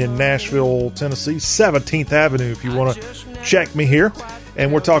Row in Nashville, Tennessee, 17th Avenue, if you want to check me here.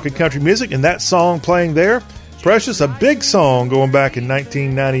 And we're talking country music, and that song playing there, Precious, a big song going back in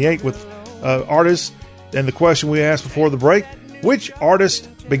 1998 with artists. And the question we asked before the break, which artist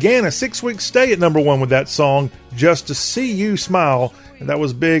began a 6-week stay at #1 with that song, Just to See You Smile? And that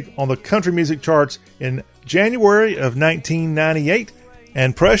was big on the country music charts in January of 1998.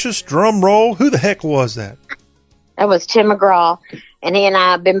 And Precious, drum roll, who the heck was that? That was Tim McGraw. And he and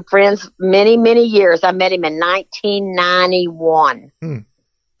I have been friends many, many years. I met him in 1991.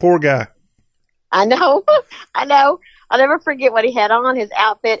 Poor guy. I know. I know. I'll never forget what he had on, his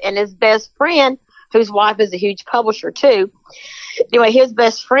outfit, and his best friend, whose wife is a huge publisher too. Anyway, his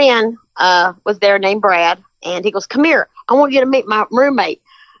best friend was there named Brad, and he goes, "Come here. I want you to meet my roommate."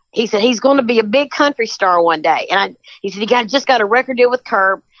 He said, he's going to be a big country star one day. And he said, he just got a record deal with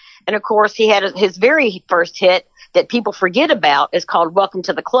Curb. And of course, he had his very first hit that people forget about is called Welcome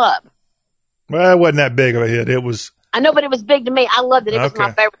to the Club. Well, it wasn't that big of a hit. It was. I know, but it was big to me. I loved it. It was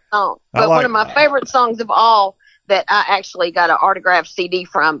my favorite song. But one of my favorite songs of all that I actually got an autographed CD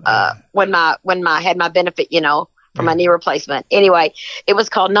from when I had my benefit, for my knee replacement. Anyway, it was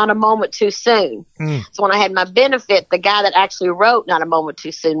called Not a Moment Too Soon. So when I had my benefit, the guy that actually wrote Not a Moment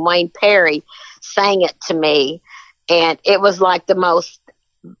Too Soon, Wayne Perry, sang it to me. And it was like the most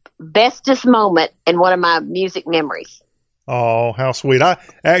bestest moment in one of my music memories. Oh, how sweet.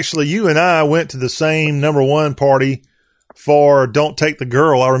 You and I went to the same #1 party for Don't Take the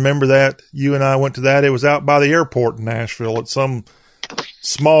Girl. I remember that. You and I went to that. It was out by the airport in Nashville at some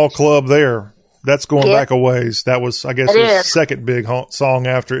small club there. That's going back a ways. That was, I guess, his second big song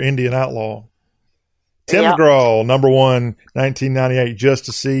after Indian Outlaw. Tim McGraw, #1, 1998, Just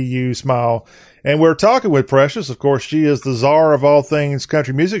to See You Smile. And we're talking with Precious. Of course, she is the czar of all things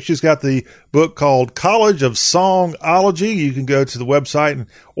country music. She's got the book called College of Songology. You can go to the website and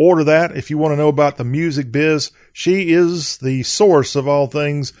order that if you want to know about the music biz. She is the source of all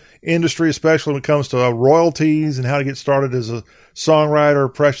things industry, especially when it comes to royalties and how to get started as a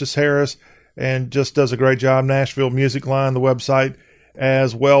songwriter. Precious Harris, and just does a great job. Nashville Music Line, the website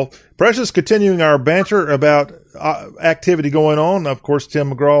as well. Precious, continuing our banter about activity going on. Of course,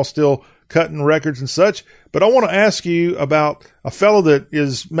 Tim McGraw still cutting records and such. But I want to ask you about a fellow that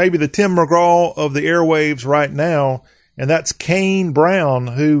is maybe the Tim McGraw of the airwaves right now, and that's Kane Brown,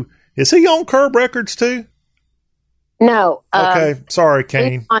 who, is he on Curb Records too? No. Okay. Sorry,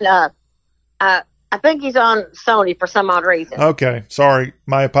 Kane. I think he's on Sony for some odd reason. Okay. Sorry.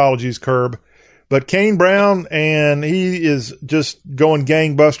 My apologies, Curb. But Kane Brown, and he is just going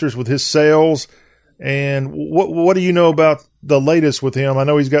gangbusters with his sales. And what do you know about the latest with him? I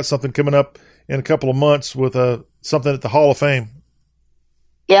know he's got something coming up in a couple of months with something at the Hall of Fame.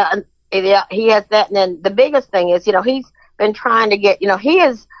 Yeah, he has that. And then the biggest thing is, he's been trying to get,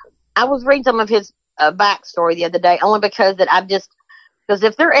 I was reading some of his backstory the other day, only because because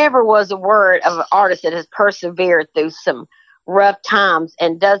if there ever was a word of an artist that has persevered through some rough times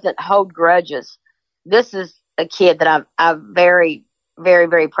and doesn't hold grudges, this is a kid that I'm very, very,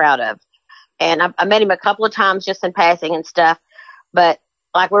 very proud of. And I met him a couple of times just in passing and stuff. But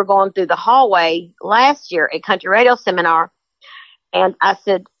like we're going through the hallway last year at Country Radio Seminar, and I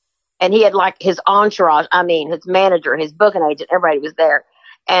said, and he had like his entourage, his manager, his booking agent, everybody was there.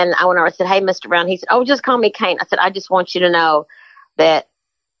 And I went over and said, "Hey, Mr. Brown." He said, "Oh, just call me Kane." I said, "I just want you to know that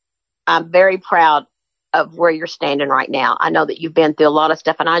I'm very proud of where you're standing right now. I know that you've been through a lot of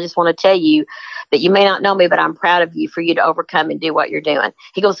stuff, and I just want to tell you that you may not know me, but I'm proud of you for you to overcome and do what you're doing."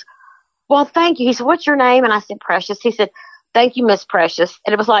 He goes, "Well, thank you." He said, "What's your name?" And I said, "Precious." He said, "Thank you, Miss Precious."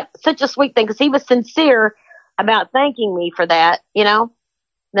 And it was like such a sweet thing because he was sincere about thanking me for that,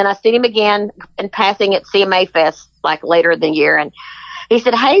 Then I seen him again in passing at CMA Fest like later in the year. And he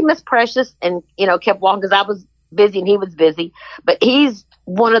said, "Hey, Miss Precious," and, kept walking because I was busy and he was busy. But he's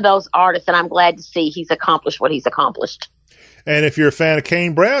one of those artists, and I'm glad to see he's accomplished what he's accomplished. And if you're a fan of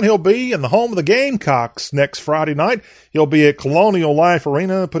Kane Brown, he'll be in the home of the Gamecocks next Friday night. He'll be at Colonial Life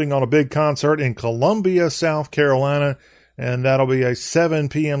Arena putting on a big concert in Columbia, South Carolina, and that'll be a 7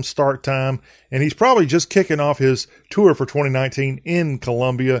 p.m. start time. And he's probably just kicking off his tour for 2019 in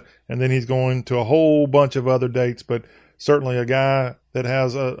Columbia, and then he's going to a whole bunch of other dates, but certainly a guy that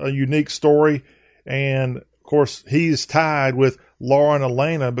has a unique story. And, of course, he's tied with Lauren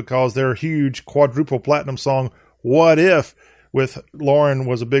Elena because their huge quadruple platinum song, What If, with Lauren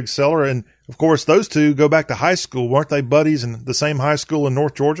was a big seller. And, of course, those two go back to high school. Weren't they buddies in the same high school in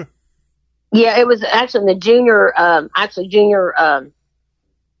North Georgia? Yeah, it was actually in the junior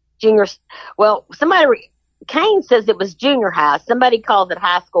junior. Well, Kane says it was junior high. Somebody calls it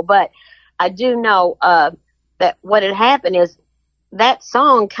high school, but I do know that what had happened is that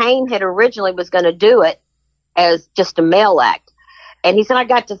song, Kane had originally was going to do it as just a male act. And he said, I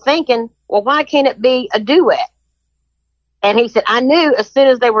got to thinking, well, why can't it be a duet? And he said, I knew as soon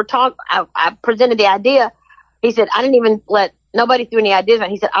as they were talking, I presented the idea. He said, I didn't even let nobody threw any ideas.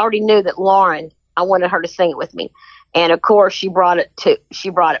 He said, I already knew that Lauren, I wanted her to sing it with me. And of course she brought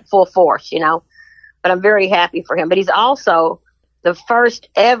it full force, you know, but I'm very happy for him. But he's also the first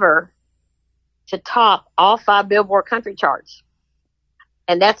ever to top all 5 Billboard country charts.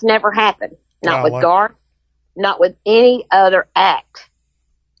 And that's never happened. Not with Garth, not with any other act.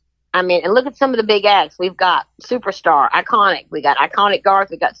 I mean, and look at some of the big acts. We've got Superstar, Iconic. We got Iconic Garth.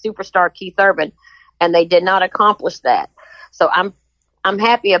 We got Superstar Keith Urban, and they did not accomplish that. So I'm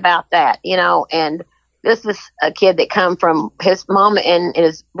happy about that, you know. And this is a kid that come from his mom and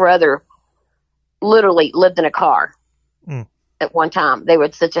his brother literally lived in a car at one time. They were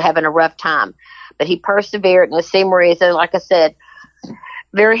having a rough time, but he persevered. And see, Maria said, like I said,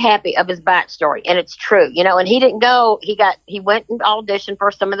 very happy of his backstory, and it's true, you know. And he didn't go. He went and auditioned for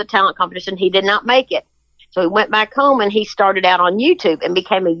some of the talent competition. He did not make it, so he went back home and he started out on YouTube and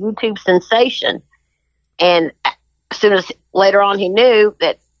became a YouTube sensation. And as soon as later on, he knew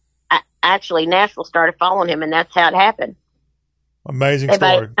that actually Nashville started following him, and that's how it happened. Amazing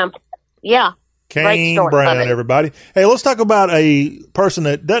story. Yeah. Kane Brown, everybody. Hey, let's talk about a person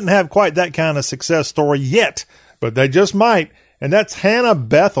that doesn't have quite that kind of success story yet, but they just might. And that's Hannah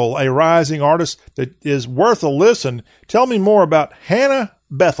Bethel, a rising artist that is worth a listen. Tell me more about Hannah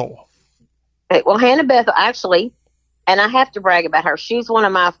Bethel. Okay, well, Hannah Bethel, actually, and I have to brag about her. She's one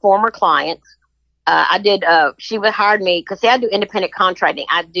of my former clients. She would hire me because, I do independent contracting.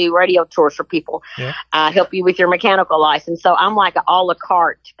 I do radio tours for people. Yeah. I help you with your mechanical license. So I'm like an a la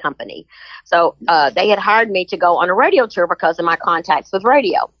carte company. So they had hired me to go on a radio tour because of my contacts with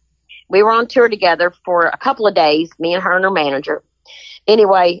radio. We were on tour together for a couple of days, me and her manager.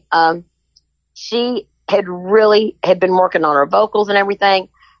 Anyway, she had been working on her vocals and everything,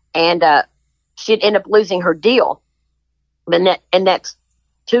 and she'd end up losing her deal. The next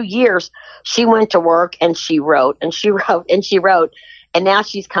 2 years, she went to work and she wrote and she wrote and she wrote, and now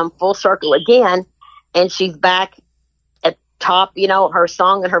she's come full circle again, and she's back at top. You know, her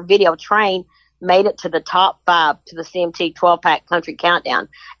song and her video Train made it to the top 5 to the CMT 12-pack country countdown.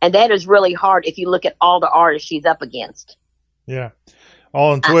 And that is really hard if you look at all the artists she's up against. Yeah.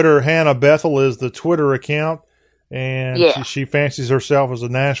 On Twitter, Hannah Bethel is the Twitter account. And she fancies herself as a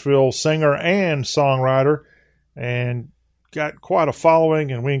Nashville singer and songwriter and got quite a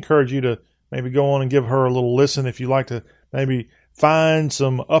following. And we encourage you to maybe go on and give her a little listen if you like to maybe find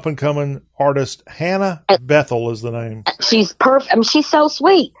some up-and-coming artist. Hannah Bethel is the name. She's perfect. I mean, she's so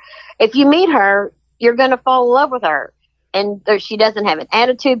sweet. If you meet her, you're going to fall in love with her. And she doesn't have an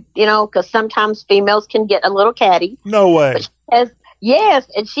attitude, you know, because sometimes females can get a little catty. No way. But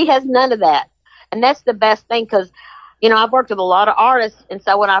and she has none of that. And that's the best thing because, you know, I've worked with a lot of artists. And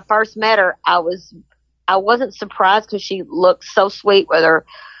so when I first met her, I wasn't surprised because she looks so sweet with her.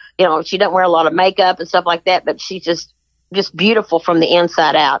 You know, she doesn't wear a lot of makeup and stuff like that, but she's just beautiful from the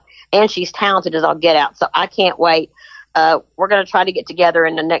inside out. And she's talented as all get out. So I can't wait. We're going to try to get together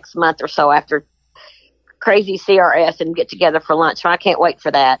in the next month or so after crazy CRS and get together for lunch. So I can't wait for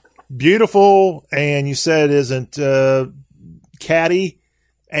that. Beautiful. And you said isn't catty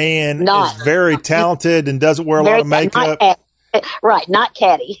and is very talented and doesn't wear a lot of makeup. Not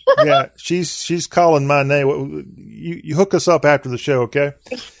catty. Yeah, she's calling my name. You hook us up after the show, okay?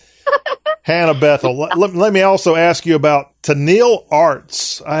 Hannah Bethel. Let me also ask you about Tenille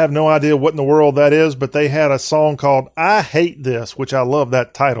Arts. I have no idea what in the world that is, but they had a song called I Hate This, which I love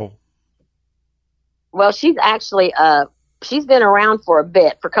that title. Well, she's actually she's been around for a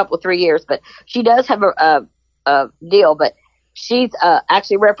bit, for a couple of 3 years, but she does have a deal, but she's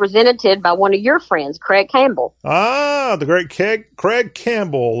actually represented by one of your friends, Craig Campbell. Ah, the great Craig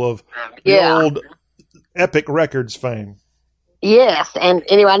Campbell of the old Epic Records fame. Yes, and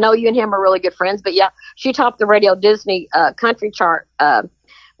anyway, I know you and him are really good friends, but she topped the Radio Disney country chart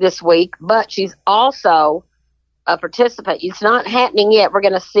this week, but she's also a participant. It's not happening yet. We're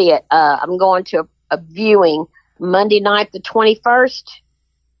going to see it. I'm going to a viewing Monday night, the 21st.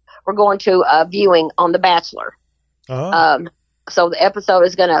 We're going to a viewing on The Bachelor. Oh. So the episode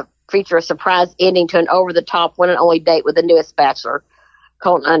is going to feature a surprise ending to an over-the-top one and only date with the newest Bachelor,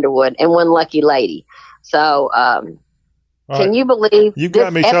 Colton Underwood, and one lucky lady. So, can you believe you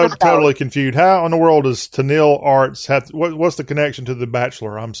got me totally confused? How in the world does Tenille Arts have? What's the connection to The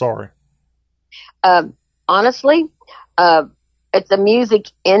Bachelor? I'm sorry. Honestly, it's a music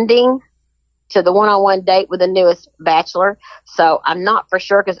ending to the one-on-one date with the newest Bachelor. So I'm not for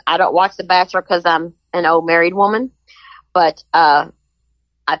sure because I don't watch The Bachelor because I'm an old married woman. But I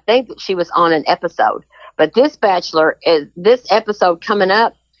think that she was on an episode. But this episode coming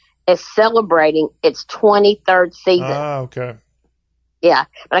up is celebrating its 23rd season. Ah, okay. Yeah,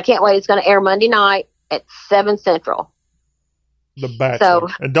 but I can't wait. It's going to air Monday night at 7 Central. The Bachelor.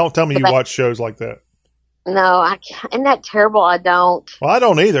 And don't tell me you watch shows like that. No, I can't. Isn't that terrible? I don't. Well, I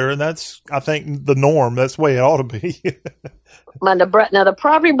don't either, and that's, I think, the norm. That's the way it ought to be. Now, the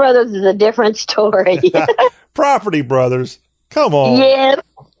Property Brothers is a different story. Property Brothers. Come on.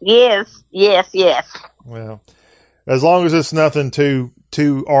 Yes. Well, as long as it's nothing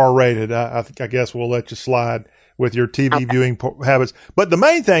too R-rated, I guess we'll let you slide with your TV viewing habits. But the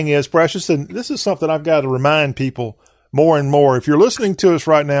main thing is, Precious, and this is something I've got to remind people more and more. If you're listening to us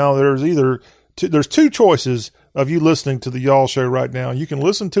right now, there's two choices of you listening to the Y'all Show right now. You can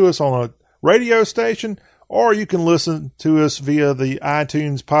listen to us on a radio station, or you can listen to us via the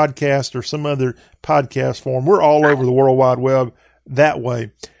iTunes podcast or some other podcast form. We're all over the World Wide Web that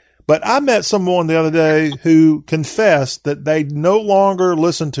way. But I met someone the other day who confessed that they no longer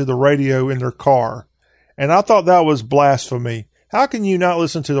listen to the radio in their car. And I thought that was blasphemy. How can you not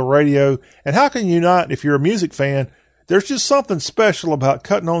listen to the radio? And how can you not, if you're a music fan, there's just something special about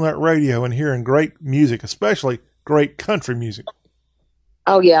cutting on that radio and hearing great music, especially great country music.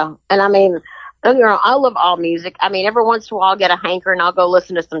 Oh, yeah. And I mean, don't get me wrong, I love all music. I mean, every once in a while I'll get a hanker and I'll go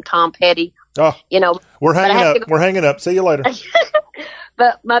listen to some Tom Petty. Oh, we're hanging up. We're hanging up. See you later.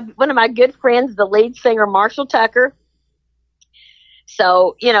 But one of my good friends, the lead singer, Marshall Tucker.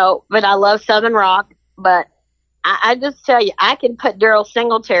 So, but I love Southern rock. But I just tell you, I can put Daryl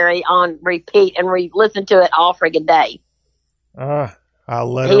Singletary on repeat and listen to it all friggin' day.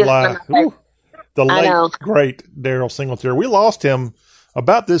 I'll let her lie. The late, great Daryl Singletary. We lost him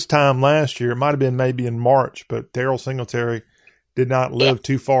about this time last year. It might have been maybe in March, but Daryl Singletary did not live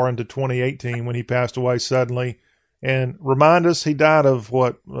too far into 2018 when he passed away suddenly. And remind us, he died of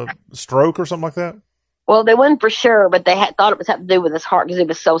what, a stroke or something like that? Well, they weren't for sure, but they thought it was something to do with his heart because it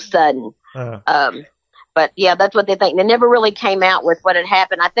was so sudden. But yeah, that's what they think. They never really came out with what had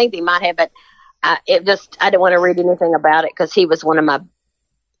happened. I think they might have, but I didn't want to read anything about it because he was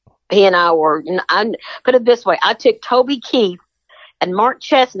he and I were, I put it this way, I took Toby Keith and Mark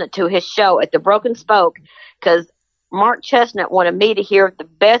Chestnut to his show at the Broken Spoke because Mark Chestnut wanted me to hear the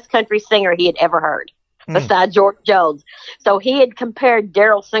best country singer he had ever heard besides George Jones. So he had compared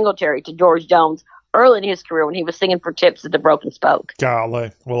Daryl Singletary to George Jones early in his career when he was singing for tips at the Broken Spoke.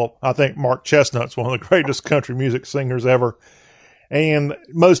 Golly. Well, I think Mark Chestnut's one of the greatest country music singers ever. And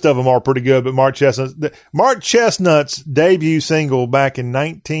most of them are pretty good, but Mark Chestnut's debut single back in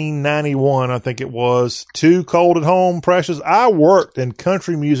 1991, I think it was, Too Cold at Home, Precious. I worked in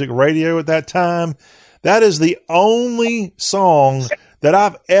country music radio at that time. That is the only song that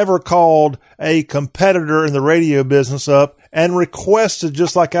I've ever called a competitor in the radio business up and requested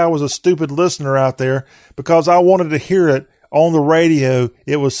just like I was a stupid listener out there because I wanted to hear it on the radio.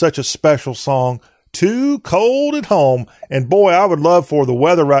 It was such a special song, Too Cold at Home. And boy, I would love for the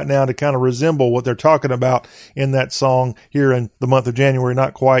weather right now to kind of resemble what they're talking about in that song here in the month of January.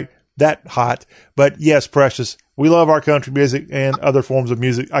 Not quite that hot, but yes, Precious, we love our country music, and other forms of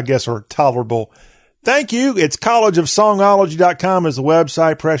music, I guess, are tolerable. Thank you. It's collegeofsongology.com is the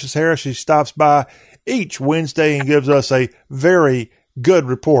website. Precious Harris, she stops by each Wednesday and gives us a very good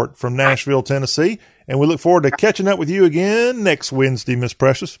report from Nashville, Tennessee. And we look forward to catching up with you again next Wednesday, Miss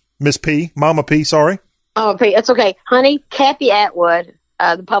Precious. Miss P, Mama P, sorry. Oh, P, it's okay. Honey, Kathy Atwood,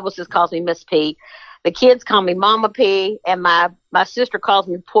 the publicist, calls me Miss P. The kids call me Mama P, and my sister calls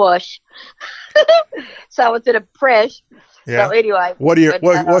me Push. So instead of Presh. Yeah. So anyway.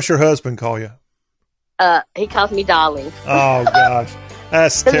 What's your husband call you? He calls me Darling. Oh, gosh.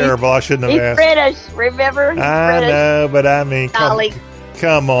 That's terrible. I shouldn't have asked. He's British, remember? I know, but I mean,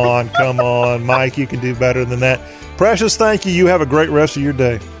 come on, Mike. You can do better than that. Precious, thank you. You have a great rest of your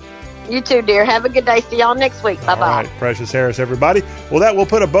day. You too, dear. Have a good day. See y'all next week. Bye-bye. All right, Precious Harris, everybody. Well, that will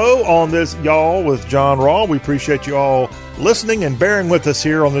put a bow on this Y'all with John Rawl. We appreciate you all listening and bearing with us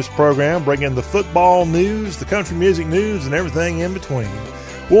here on this program, bringing the football news, the country music news, and everything in between.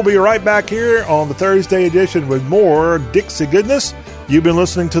 We'll be right back here on the Thursday edition with more Dixie goodness. You've been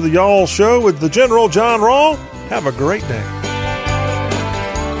listening to the Y'all Show with the General John Rawl. Have a great day.